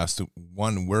this last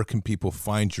one: where can people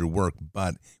find your work?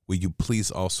 But will you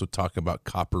please also talk about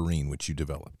Copperine, which you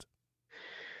developed?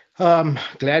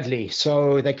 Gladly.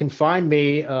 So they can find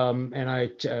me, and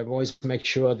I always make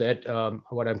sure that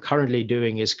what I'm currently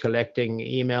doing is collecting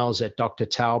emails at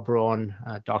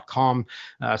drtalbraun.com,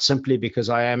 simply because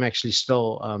I am actually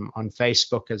still on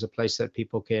Facebook as a place that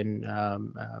people can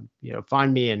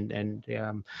find me,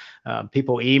 and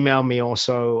people email me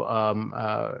also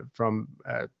from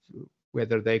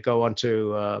whether they go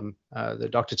onto the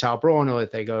Dr. Tal Braun, or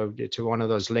if they go to one of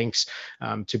those links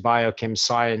to Biochem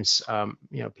Science,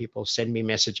 people send me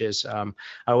messages. I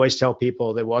always tell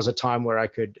people there was a time where I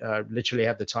could literally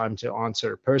have the time to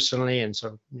answer personally. And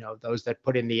so, those that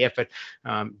put in the effort,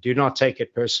 do not take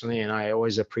it personally. And I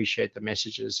always appreciate the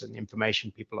messages and information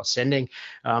people are sending.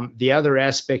 The other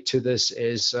aspect to this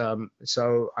is,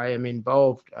 so I am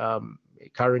involved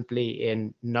currently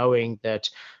in knowing that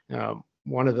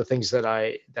one of the things that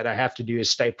I have to do is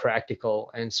stay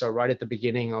practical. And so right at the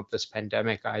beginning of this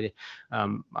pandemic, I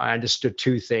understood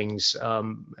two things,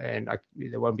 and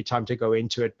there won't be time to go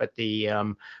into it, but the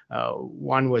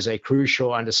one was a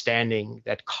crucial understanding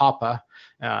that copper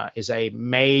is a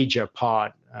major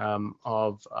part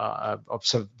of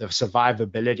the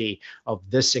survivability of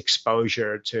this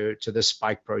exposure to the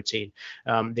spike protein.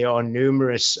 There are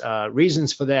numerous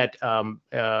reasons for that. On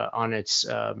its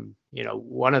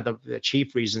one of the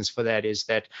chief reasons for that is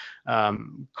that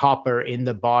copper in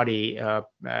the body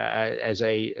as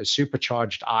a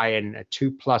supercharged ion, a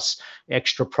 2+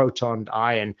 extra proton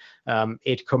ion,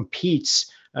 it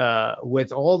competes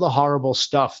with all the horrible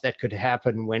stuff that could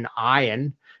happen when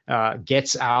iron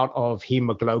gets out of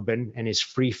hemoglobin and is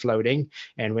free floating.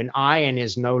 And when iron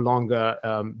is no longer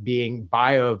being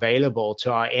bioavailable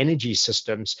to our energy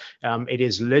systems, it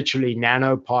is literally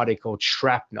nanoparticle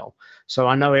shrapnel. So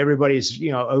I know everybody's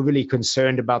overly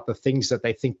concerned about the things that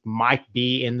they think might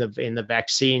be in the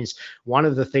vaccines. One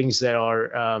of the things that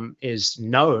is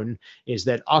known is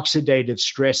that oxidative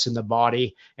stress in the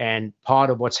body, and part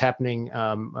of what's happening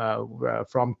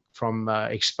from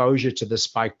exposure to the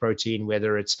spike protein,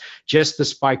 whether it's just the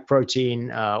spike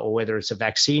protein or whether it's a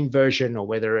vaccine version, or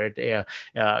whether it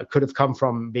could have come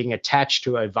from being attached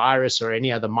to a virus or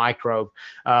any other microbe.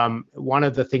 One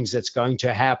of the things that's going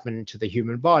to happen to the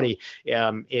human body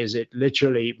is it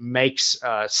literally makes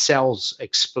cells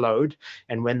explode.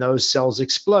 And when those cells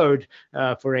explode,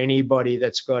 for anybody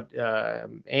that's got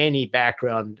any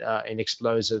background in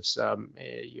explosives,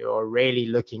 you're really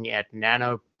looking at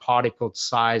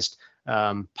nanoparticle-sized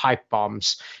pipe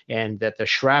bombs, and that the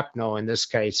shrapnel in this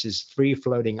case is free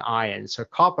floating iron. So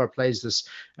copper plays this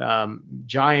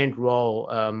giant role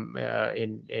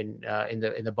in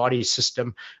the body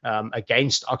system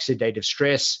against oxidative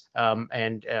stress,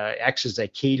 and acts as a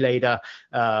chelator,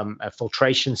 a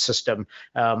filtration system.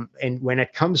 And when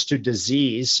it comes to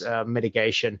disease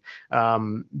mitigation,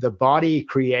 the body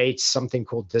creates something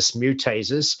called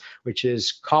dismutases, which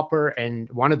is copper, and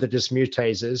one of the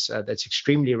dismutases that's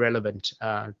extremely relevant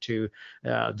solvent to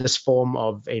this form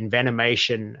of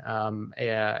envenomation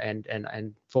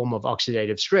and form of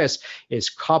oxidative stress is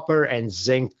copper and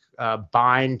zinc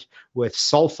bind with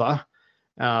sulfur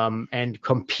and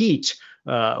compete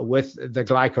with the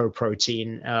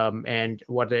glycoprotein. And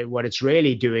what it's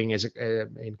really doing is,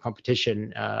 in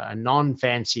competition, a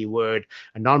non-fancy word,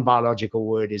 a non-biological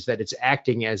word, is that it's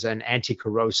acting as an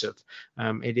anti-corrosive.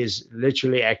 It is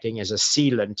literally acting as a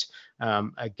sealant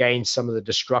against some of the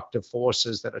destructive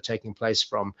forces that are taking place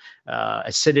from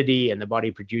acidity and the body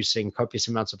producing copious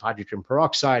amounts of hydrogen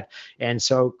peroxide. And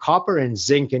so copper and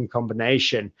zinc in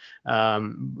combination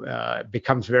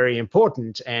becomes very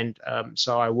important. And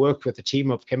so I worked with a team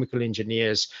of chemical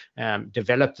engineers,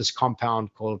 developed this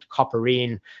compound called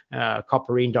copperine,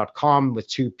 copperine.com with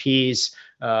 2 P's.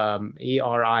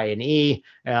 ERINE,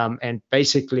 and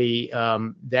basically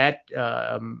that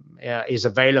is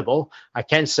available. I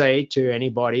can say to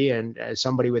anybody, and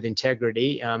somebody with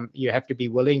integrity, you have to be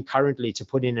willing currently to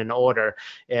put in an order,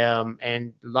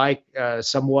 and like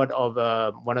somewhat of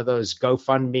one of those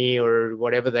GoFundMe or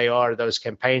whatever they are, those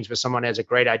campaigns where someone has a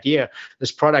great idea.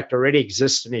 This product already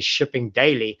exists and is shipping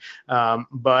daily,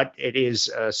 but it is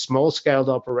a small-scaled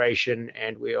operation,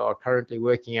 and we are currently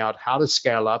working out how to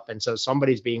scale up. And so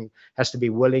somebody has to be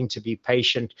willing to be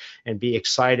patient and be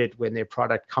excited when their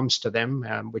product comes to them,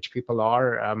 which people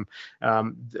are.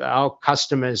 Our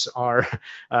customers are,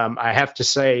 I have to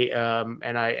say,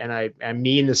 and I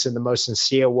mean this in the most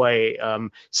sincere way,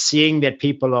 seeing that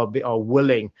people are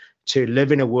willing to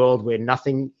live in a world where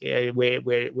nothing,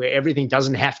 where everything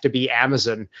doesn't have to be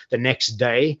Amazon the next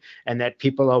day, and that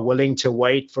people are willing to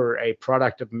wait for a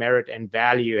product of merit and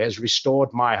value has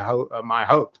restored my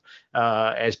hope.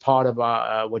 As part of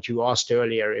what you asked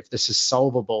earlier, if this is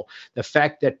solvable, the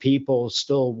fact that people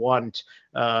still want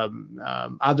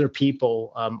other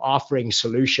people offering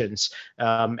solutions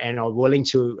and are willing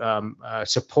to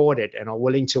support it and are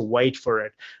willing to wait for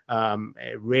it,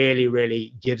 it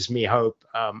really gives me hope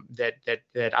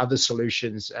that other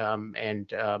solutions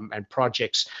and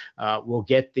projects will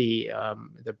get the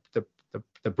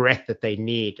breadth that they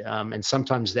need, and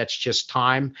sometimes that's just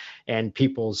time and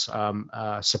people's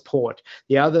support.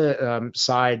 The other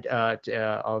side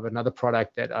of another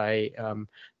product that I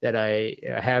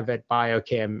have at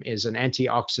Biochem is an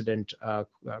antioxidant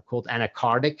called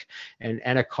Anacardic, and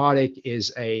Anacardic is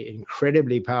an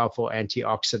incredibly powerful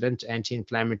antioxidant,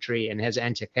 anti-inflammatory, and has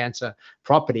anti-cancer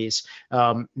properties.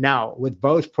 Now, with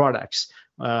both products,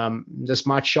 this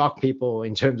might shock people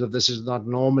in terms of this is not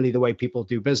normally the way people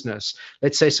do business.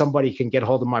 Let's say somebody can get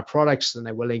hold of my products and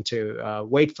they're willing to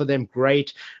wait for them,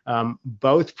 great.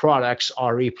 Both products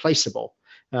are replaceable.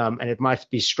 And it might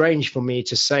be strange for me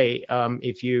to say,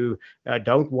 if you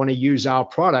don't want to use our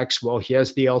products, well,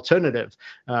 here's the alternative.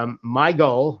 My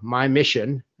goal, my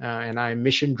mission, and I'm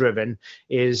mission driven,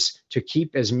 is to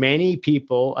keep as many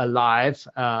people alive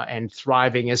and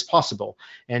thriving as possible.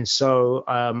 And so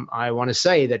I want to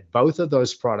say that both of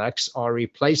those products are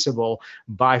replaceable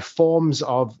by forms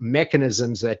of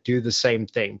mechanisms that do the same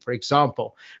thing. For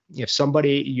example, if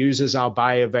somebody uses our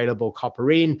bioavailable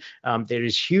copperine, there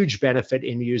is huge benefit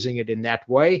in using it in that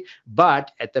way.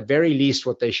 But at the very least,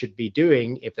 what they should be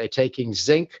doing, if they're taking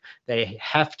zinc, they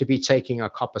have to be taking a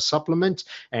copper supplement.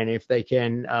 And if they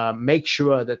can make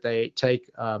sure that they take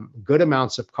good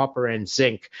amounts of copper and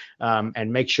zinc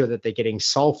and make sure that they're getting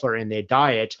sulfur in their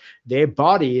diet, their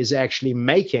body is actually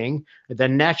making the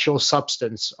natural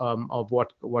substance of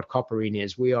what copperine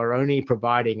is. We are only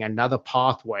providing another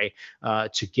pathway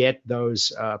to get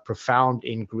those profound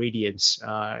ingredients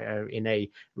in a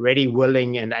ready,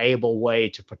 willing, and able way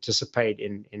to participate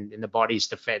in the body's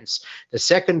defense. The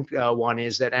second one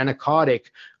is that Anacardic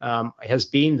has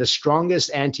been the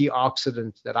strongest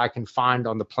antioxidant that I can find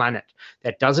on the planet.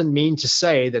 That doesn't mean to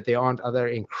say that there aren't other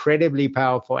incredibly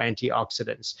powerful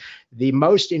antioxidants. The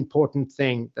most important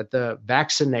thing that the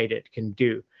vaccinated can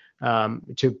do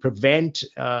to prevent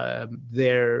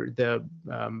the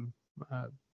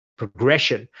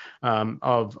progression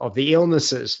of the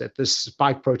illnesses that this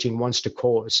spike protein wants to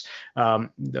cause,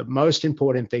 the most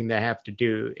important thing they have to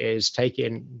do is take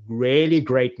in really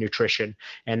great nutrition,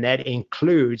 and that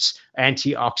includes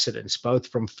antioxidants, both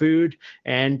from food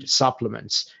and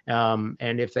supplements.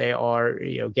 And if they are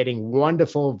getting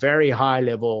wonderful, very high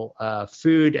level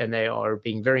food, and they are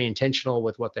being very intentional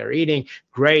with what they're eating,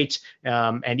 great.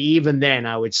 And even then,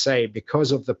 I would say,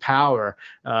 because of the power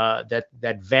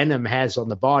that venom has on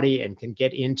the body, body and can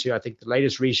get into, I think the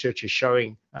latest research is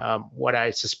showing what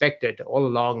I suspected all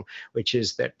along, which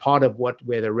is that part of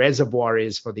where the reservoir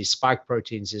is for these spike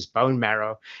proteins is bone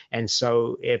marrow. And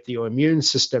so if your immune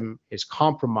system is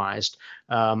compromised,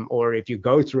 or if you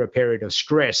go through a period of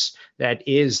stress, that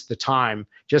is the time,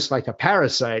 just like a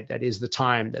parasite, that is the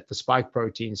time that the spike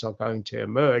proteins are going to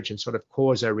emerge and sort of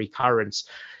cause a recurrence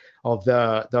of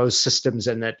those systems,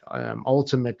 and that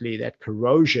ultimately that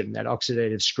corrosion, that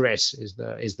oxidative stress is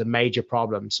the major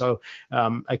problem. So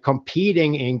a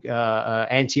competing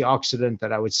antioxidant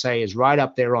that I would say is right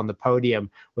up there on the podium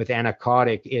with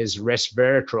anacardich is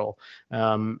resveratrol.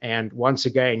 And once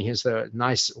again, here's a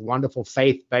nice, wonderful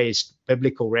faith-based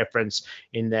biblical reference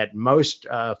in that most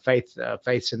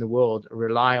faiths in the world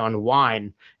rely on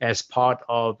wine as part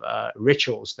of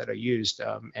rituals that are used.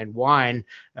 And wine,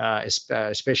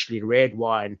 especially red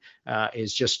wine,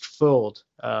 is just filled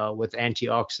with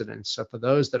antioxidants. So for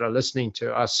those that are listening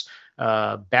to us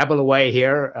babble away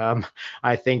here,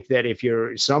 I think that if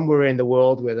you're somewhere in the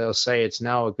world where they'll say it's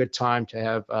now a good time to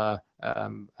have a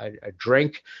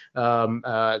drink,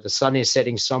 the sun is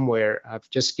setting somewhere, I've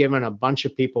just given a bunch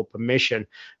of people permission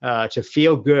to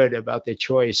feel good about their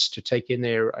choice to take in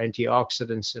their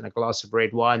antioxidants in a glass of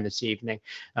red wine this evening.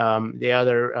 The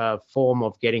other form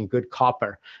of getting good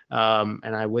copper,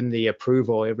 and I win the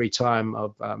approval every time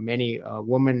of many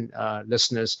women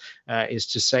listeners, is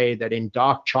to say that in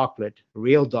dark chocolate,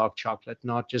 real dark chocolate,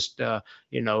 not just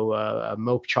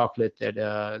milk chocolate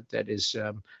that is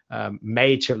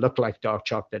made to look like dark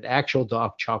chocolate. Actual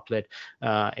dark chocolate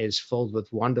is filled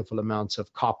with wonderful amounts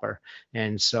of copper,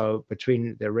 and so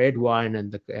between the red wine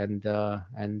and the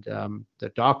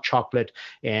dark chocolate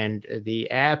and the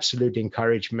absolute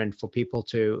encouragement for people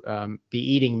to be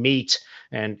eating meat,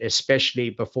 and especially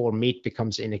before meat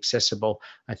becomes inaccessible,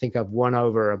 I think I've won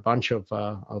over a bunch of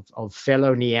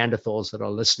fellow Neanderthals that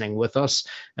are listening with us,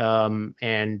 and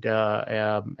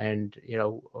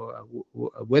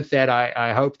with that,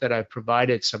 I hope that I've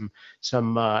provided some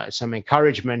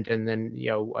encouragement, and then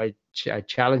I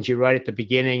challenge you right at the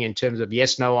beginning in terms of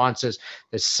yes/no answers.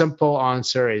 The simple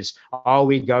answer is: are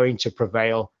we going to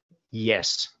prevail?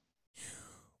 Yes.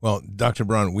 Well, Dr.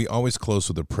 Braun, we always close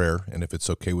with a prayer, and if it's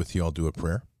okay with you, I'll do a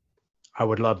prayer. I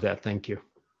would love that. Thank you.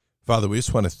 Father, we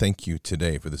just want to thank you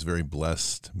today for this very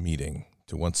blessed meeting,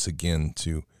 to once again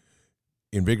to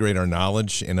invigorate our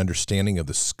knowledge and understanding of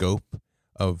the scope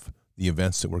of the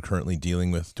events that we're currently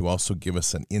dealing with, to also give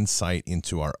us an insight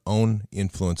into our own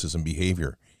influences and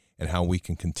behavior and how we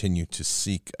can continue to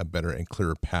seek a better and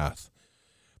clearer path.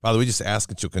 Father, we just ask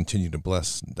that you'll continue to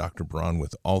bless Dr. Braun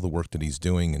with all the work that he's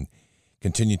doing, and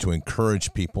continue to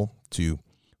encourage people to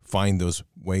find those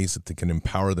ways that they can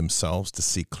empower themselves to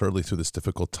see clearly through this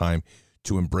difficult time,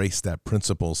 to embrace that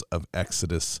principles of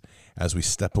Exodus as we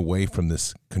step away from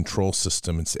this control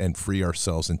system and free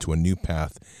ourselves into a new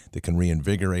path that can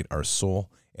reinvigorate our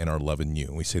soul and our love in you.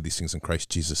 And we say these things in Christ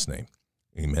Jesus' name.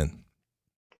 Amen.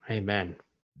 Amen.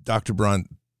 Dr. Braun,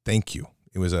 thank you.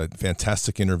 It was a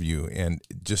fantastic interview, and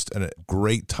just a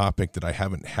great topic that I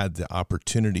haven't had the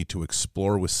opportunity to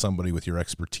explore with somebody with your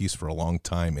expertise for a long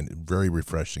time, and very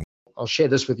refreshing. I'll share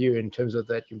this with you in terms of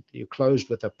that you closed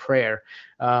with a prayer.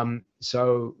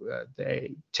 So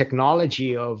the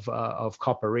technology of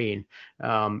copperine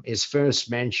is first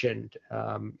mentioned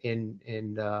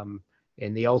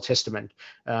in the Old Testament,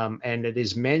 and it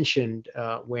is mentioned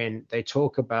when they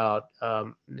talk about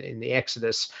in the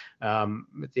Exodus,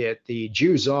 the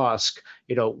Jews ask,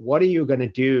 what are you going to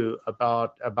do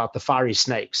about the fiery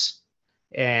snakes?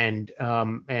 And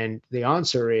the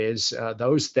answer is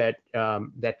those that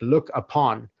look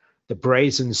upon the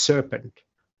brazen serpent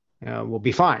will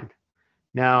be fine.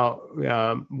 Now,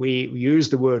 we use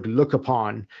the word look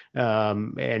upon,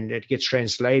 and it gets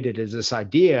translated as this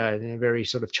idea in a very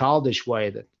sort of childish way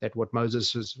that what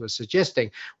Moses was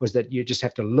suggesting was that you just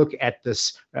have to look at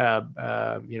this,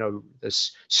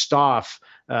 this staff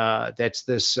that's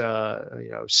this,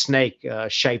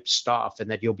 snake-shaped staff, and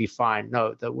that you'll be fine.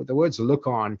 No, the words look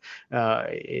on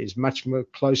is much more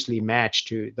closely matched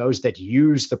to those that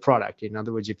use the product. In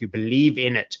other words, if you believe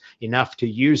in it enough to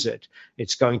use it,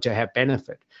 it's going to have benefit.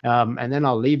 And then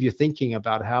I'll leave you thinking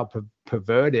about how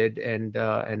perverted and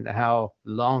how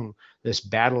long this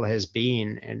battle has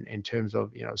been in terms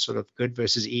of sort of good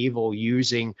versus evil,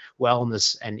 using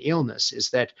wellness and illness. Is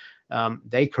that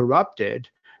they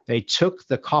took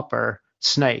the copper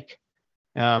snake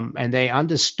and they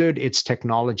understood its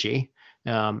technology.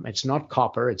 It's not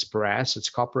copper, it's brass, it's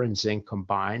copper and zinc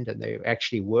combined, and they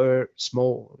actually were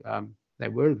small. They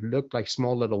looked like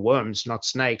small little worms, not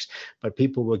snakes, but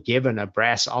people were given a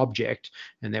brass object,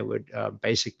 and they would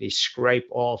basically scrape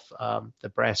off the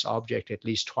brass object at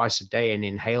least twice a day and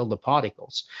inhale the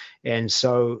particles. And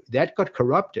so that got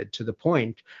corrupted to the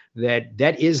point that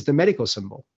that is the medical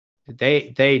symbol.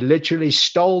 They literally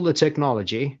stole the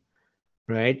technology,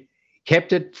 right?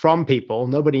 Kept it from people.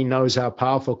 Nobody knows how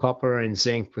powerful copper and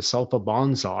zinc with sulfur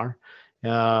bonds are,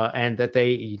 and that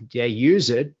they use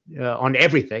it on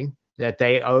everything that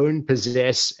they own,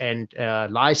 possess, and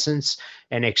license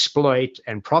and exploit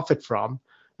and profit from.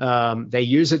 They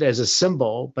use it as a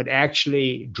symbol, but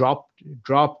actually drop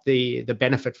the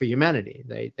benefit for humanity.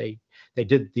 They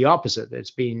did the opposite.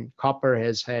 Copper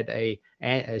has had a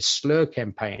slur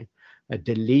campaign, a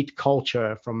delete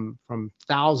culture from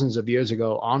thousands of years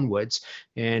ago onwards,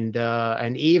 and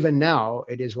even now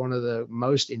it is one of the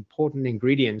most important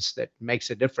ingredients that makes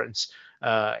a difference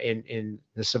in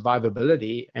the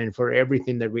survivability. And for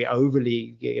everything that we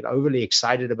get overly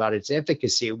excited about its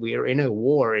efficacy, we are in a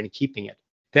war in keeping it.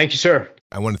 Thank you, sir.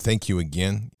 I want to thank you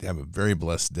again. Have a very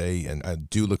blessed day, and I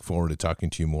do look forward to talking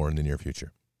to you more in the near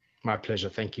future. My pleasure.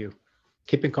 Thank you.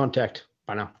 Keep in contact.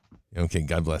 Bye now. Okay.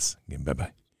 God bless. Again,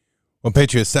 bye-bye. Well,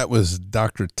 Patriots, that was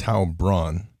Dr. Tau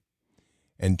Braun,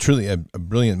 and truly a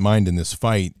brilliant mind in this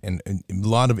fight, and a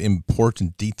lot of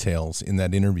important details in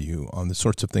that interview on the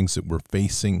sorts of things that we're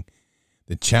facing,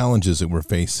 the challenges that we're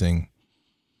facing,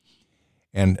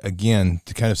 and again,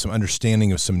 to kind of some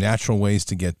understanding of some natural ways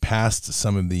to get past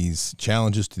some of these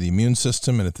challenges to the immune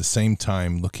system, and at the same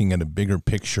time looking at a bigger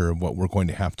picture of what we're going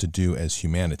to have to do as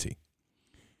humanity.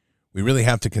 We really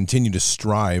have to continue to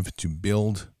strive to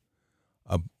build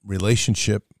a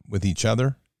relationship with each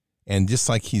other. And just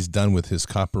like he's done with his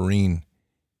copperine,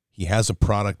 he has a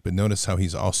product, but notice how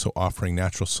he's also offering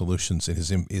natural solutions, and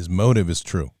his motive is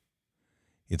true.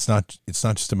 It's not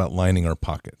just about lining our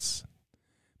pockets.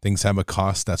 Things have a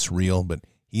cost, that's real, but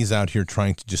he's out here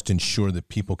trying to just ensure that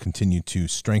people continue to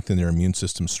strengthen their immune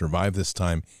system, survive this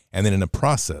time, and then in a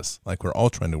process, like we're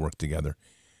all trying to work together,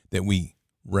 that we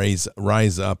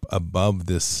rise up above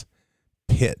this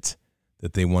pit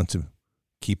that they want to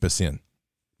keep us in.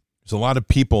 There's a lot of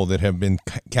people that have been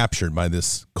captured by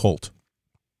this cult,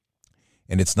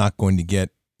 and it's not going to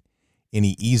get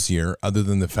any easier other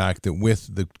than the fact that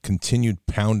with the continued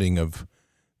pounding of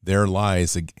their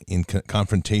lies in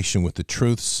confrontation with the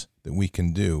truths that we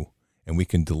can do and we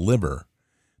can deliver,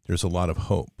 there's a lot of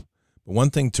hope. But one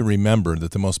thing to remember,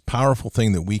 that the most powerful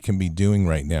thing that we can be doing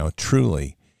right now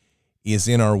truly is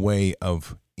in our way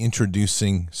of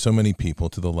introducing so many people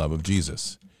to the love of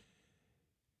Jesus.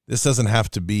 This doesn't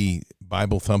have to be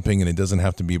Bible thumping, and it doesn't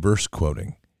have to be verse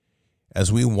quoting.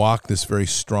 As we walk this very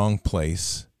strong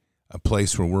place, a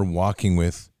place where we're walking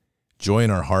with joy in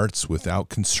our hearts, without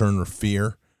concern or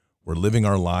fear, we're living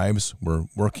our lives, we're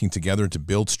working together to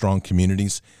build strong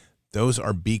communities, those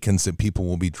are beacons that people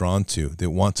will be drawn to, that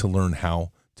want to learn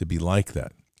how to be like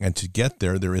that. And to get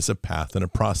there, there is a path and a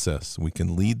process. We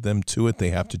can lead them to it. They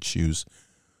have to choose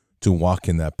to walk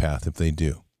in that path if they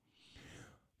do.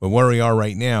 But where we are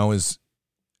right now is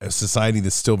a society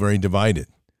that's still very divided.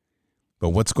 But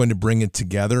what's going to bring it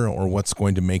together, or what's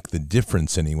going to make the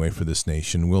difference anyway for this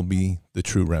nation, will be the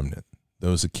true remnant.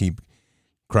 Those that keep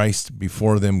Christ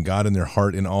before them, God in their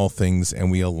heart in all things,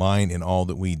 and we align in all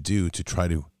that we do to try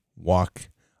to walk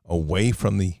away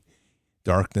from the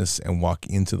darkness and walk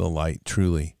into the light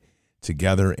truly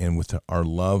together and with our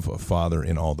love of Father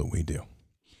in all that we do.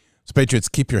 So, Patriots,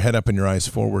 keep your head up and your eyes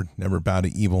forward. Never bow to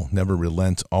evil. Never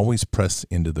relent. Always press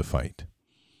into the fight.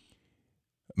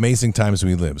 Amazing times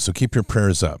we live, so keep your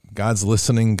prayers up. God's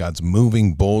listening. God's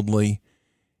moving boldly,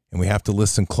 and we have to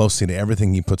listen closely to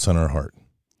everything he puts on our heart.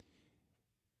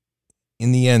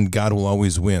 In the end, God will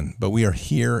always win, but we are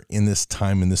here in this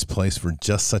time, in this place, for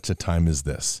just such a time as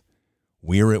this.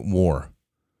 We are at war,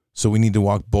 so we need to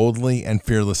walk boldly and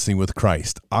fearlessly with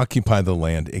Christ, occupy the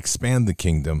land, expand the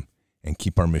kingdom, and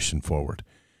keep our mission forward.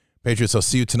 Patriots, I'll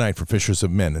see you tonight for Fishers of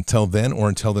Men. Until then, or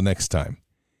until the next time,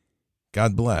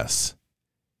 God bless,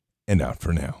 and out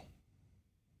for now.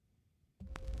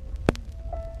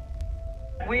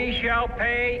 We shall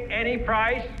pay any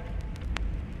price,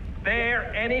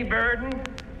 bear any burden,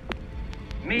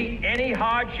 meet any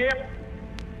hardship,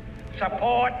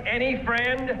 support any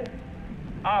friend,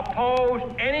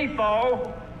 oppose any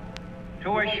foe,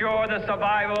 to assure the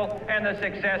survival and the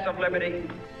success of liberty.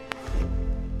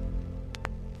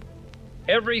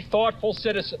 Every thoughtful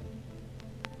citizen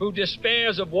who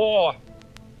despairs of war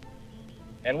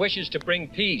and wishes to bring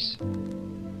peace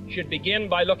should begin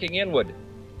by looking inward,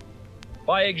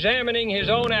 by examining his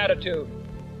own attitude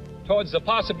towards the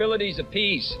possibilities of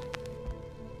peace.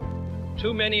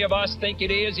 Too many of us think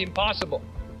it is impossible.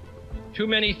 Too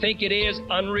many think it is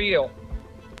unreal.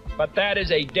 But that is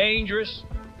a dangerous,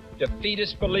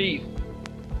 defeatist belief.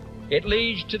 It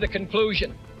leads to the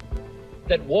conclusion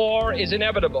that war is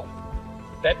inevitable,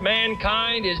 that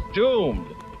mankind is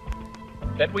doomed,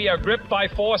 that we are gripped by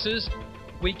forces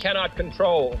we cannot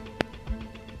control.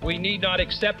 We need not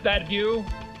accept that view.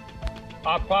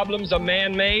 Our problems are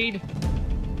man-made,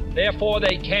 therefore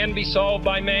they can be solved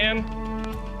by man,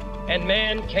 and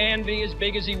man can be as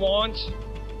big as he wants.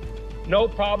 No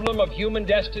problem of human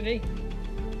destiny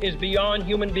is beyond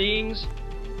human beings.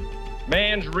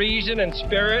 Man's reason and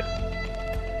spirit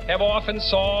have often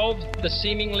solved the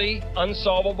seemingly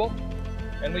unsolvable,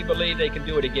 and we believe they can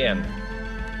do it again.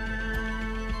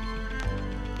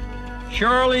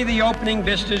 Surely the opening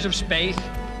vistas of space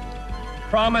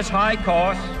promise high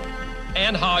costs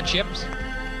and hardships,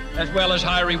 as well as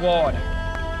high reward.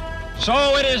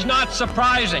 So it is not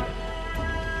surprising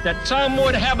that some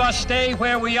would have us stay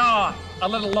where we are a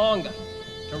little longer,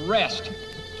 to rest,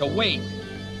 to wait.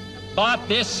 But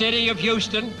this city of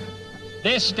Houston,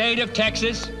 this state of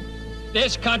Texas,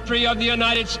 this country of the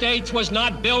United States was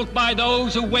not built by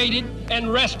those who waited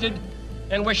and rested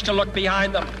and wished to look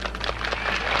behind them.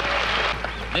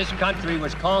 This country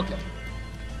was conquered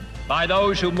by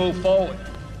those who move forward,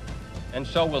 and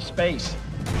so will space.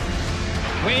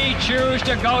 We choose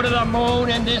to go to the moon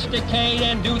in this decade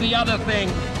and do the other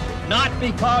thing, not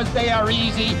because they are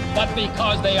easy, but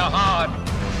because they are hard.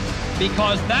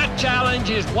 Because that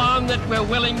challenge is one that we're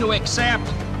willing to accept.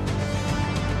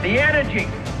 The energy,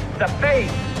 the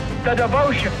faith, the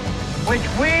devotion which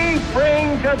we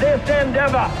bring to this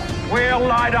endeavor will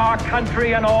light our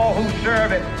country and all who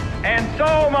serve it. And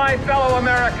so, my fellow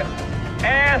Americans,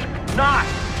 ask not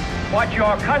what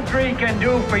your country can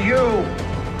do for you.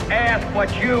 Ask what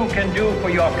you can do for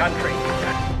your country.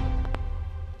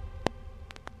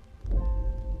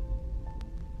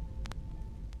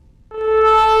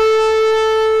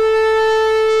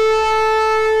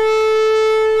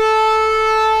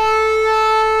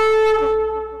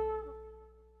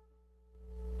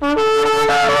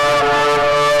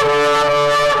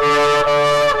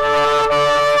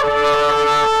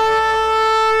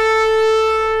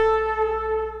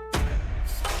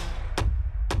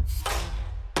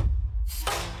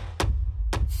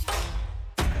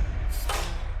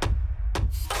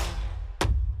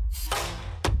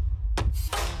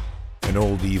 An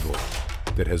old evil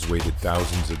that has waited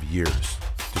thousands of years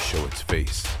to show its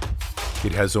face.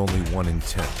 It has only one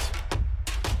intent: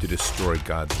 to destroy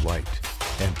God's light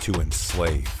and to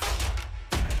enslave.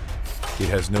 It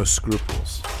has no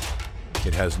scruples.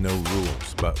 It has no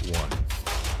rules but one: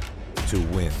 to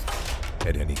win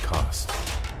at any cost.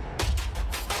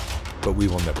 But we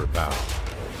will never bow,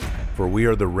 for we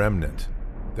are the remnant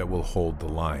that will hold the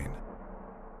line.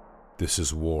 This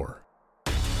is war.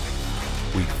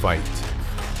 We fight,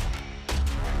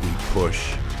 we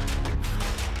push,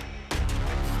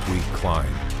 we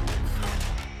climb.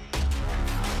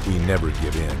 We never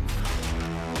give in.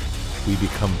 We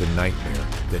become the nightmare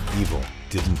that evil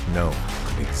didn't know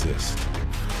could exist.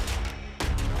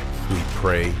 We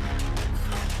pray,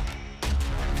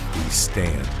 we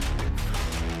stand.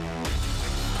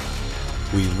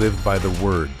 We live by the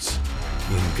words,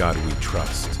 "In God we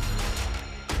trust."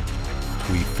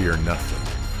 We fear nothing.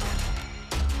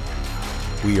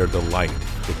 We are the light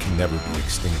that can never be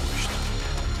extinguished.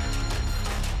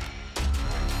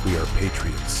 We are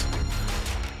patriots.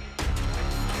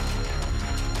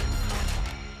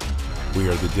 We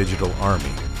are the digital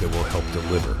army that will help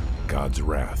deliver God's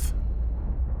wrath.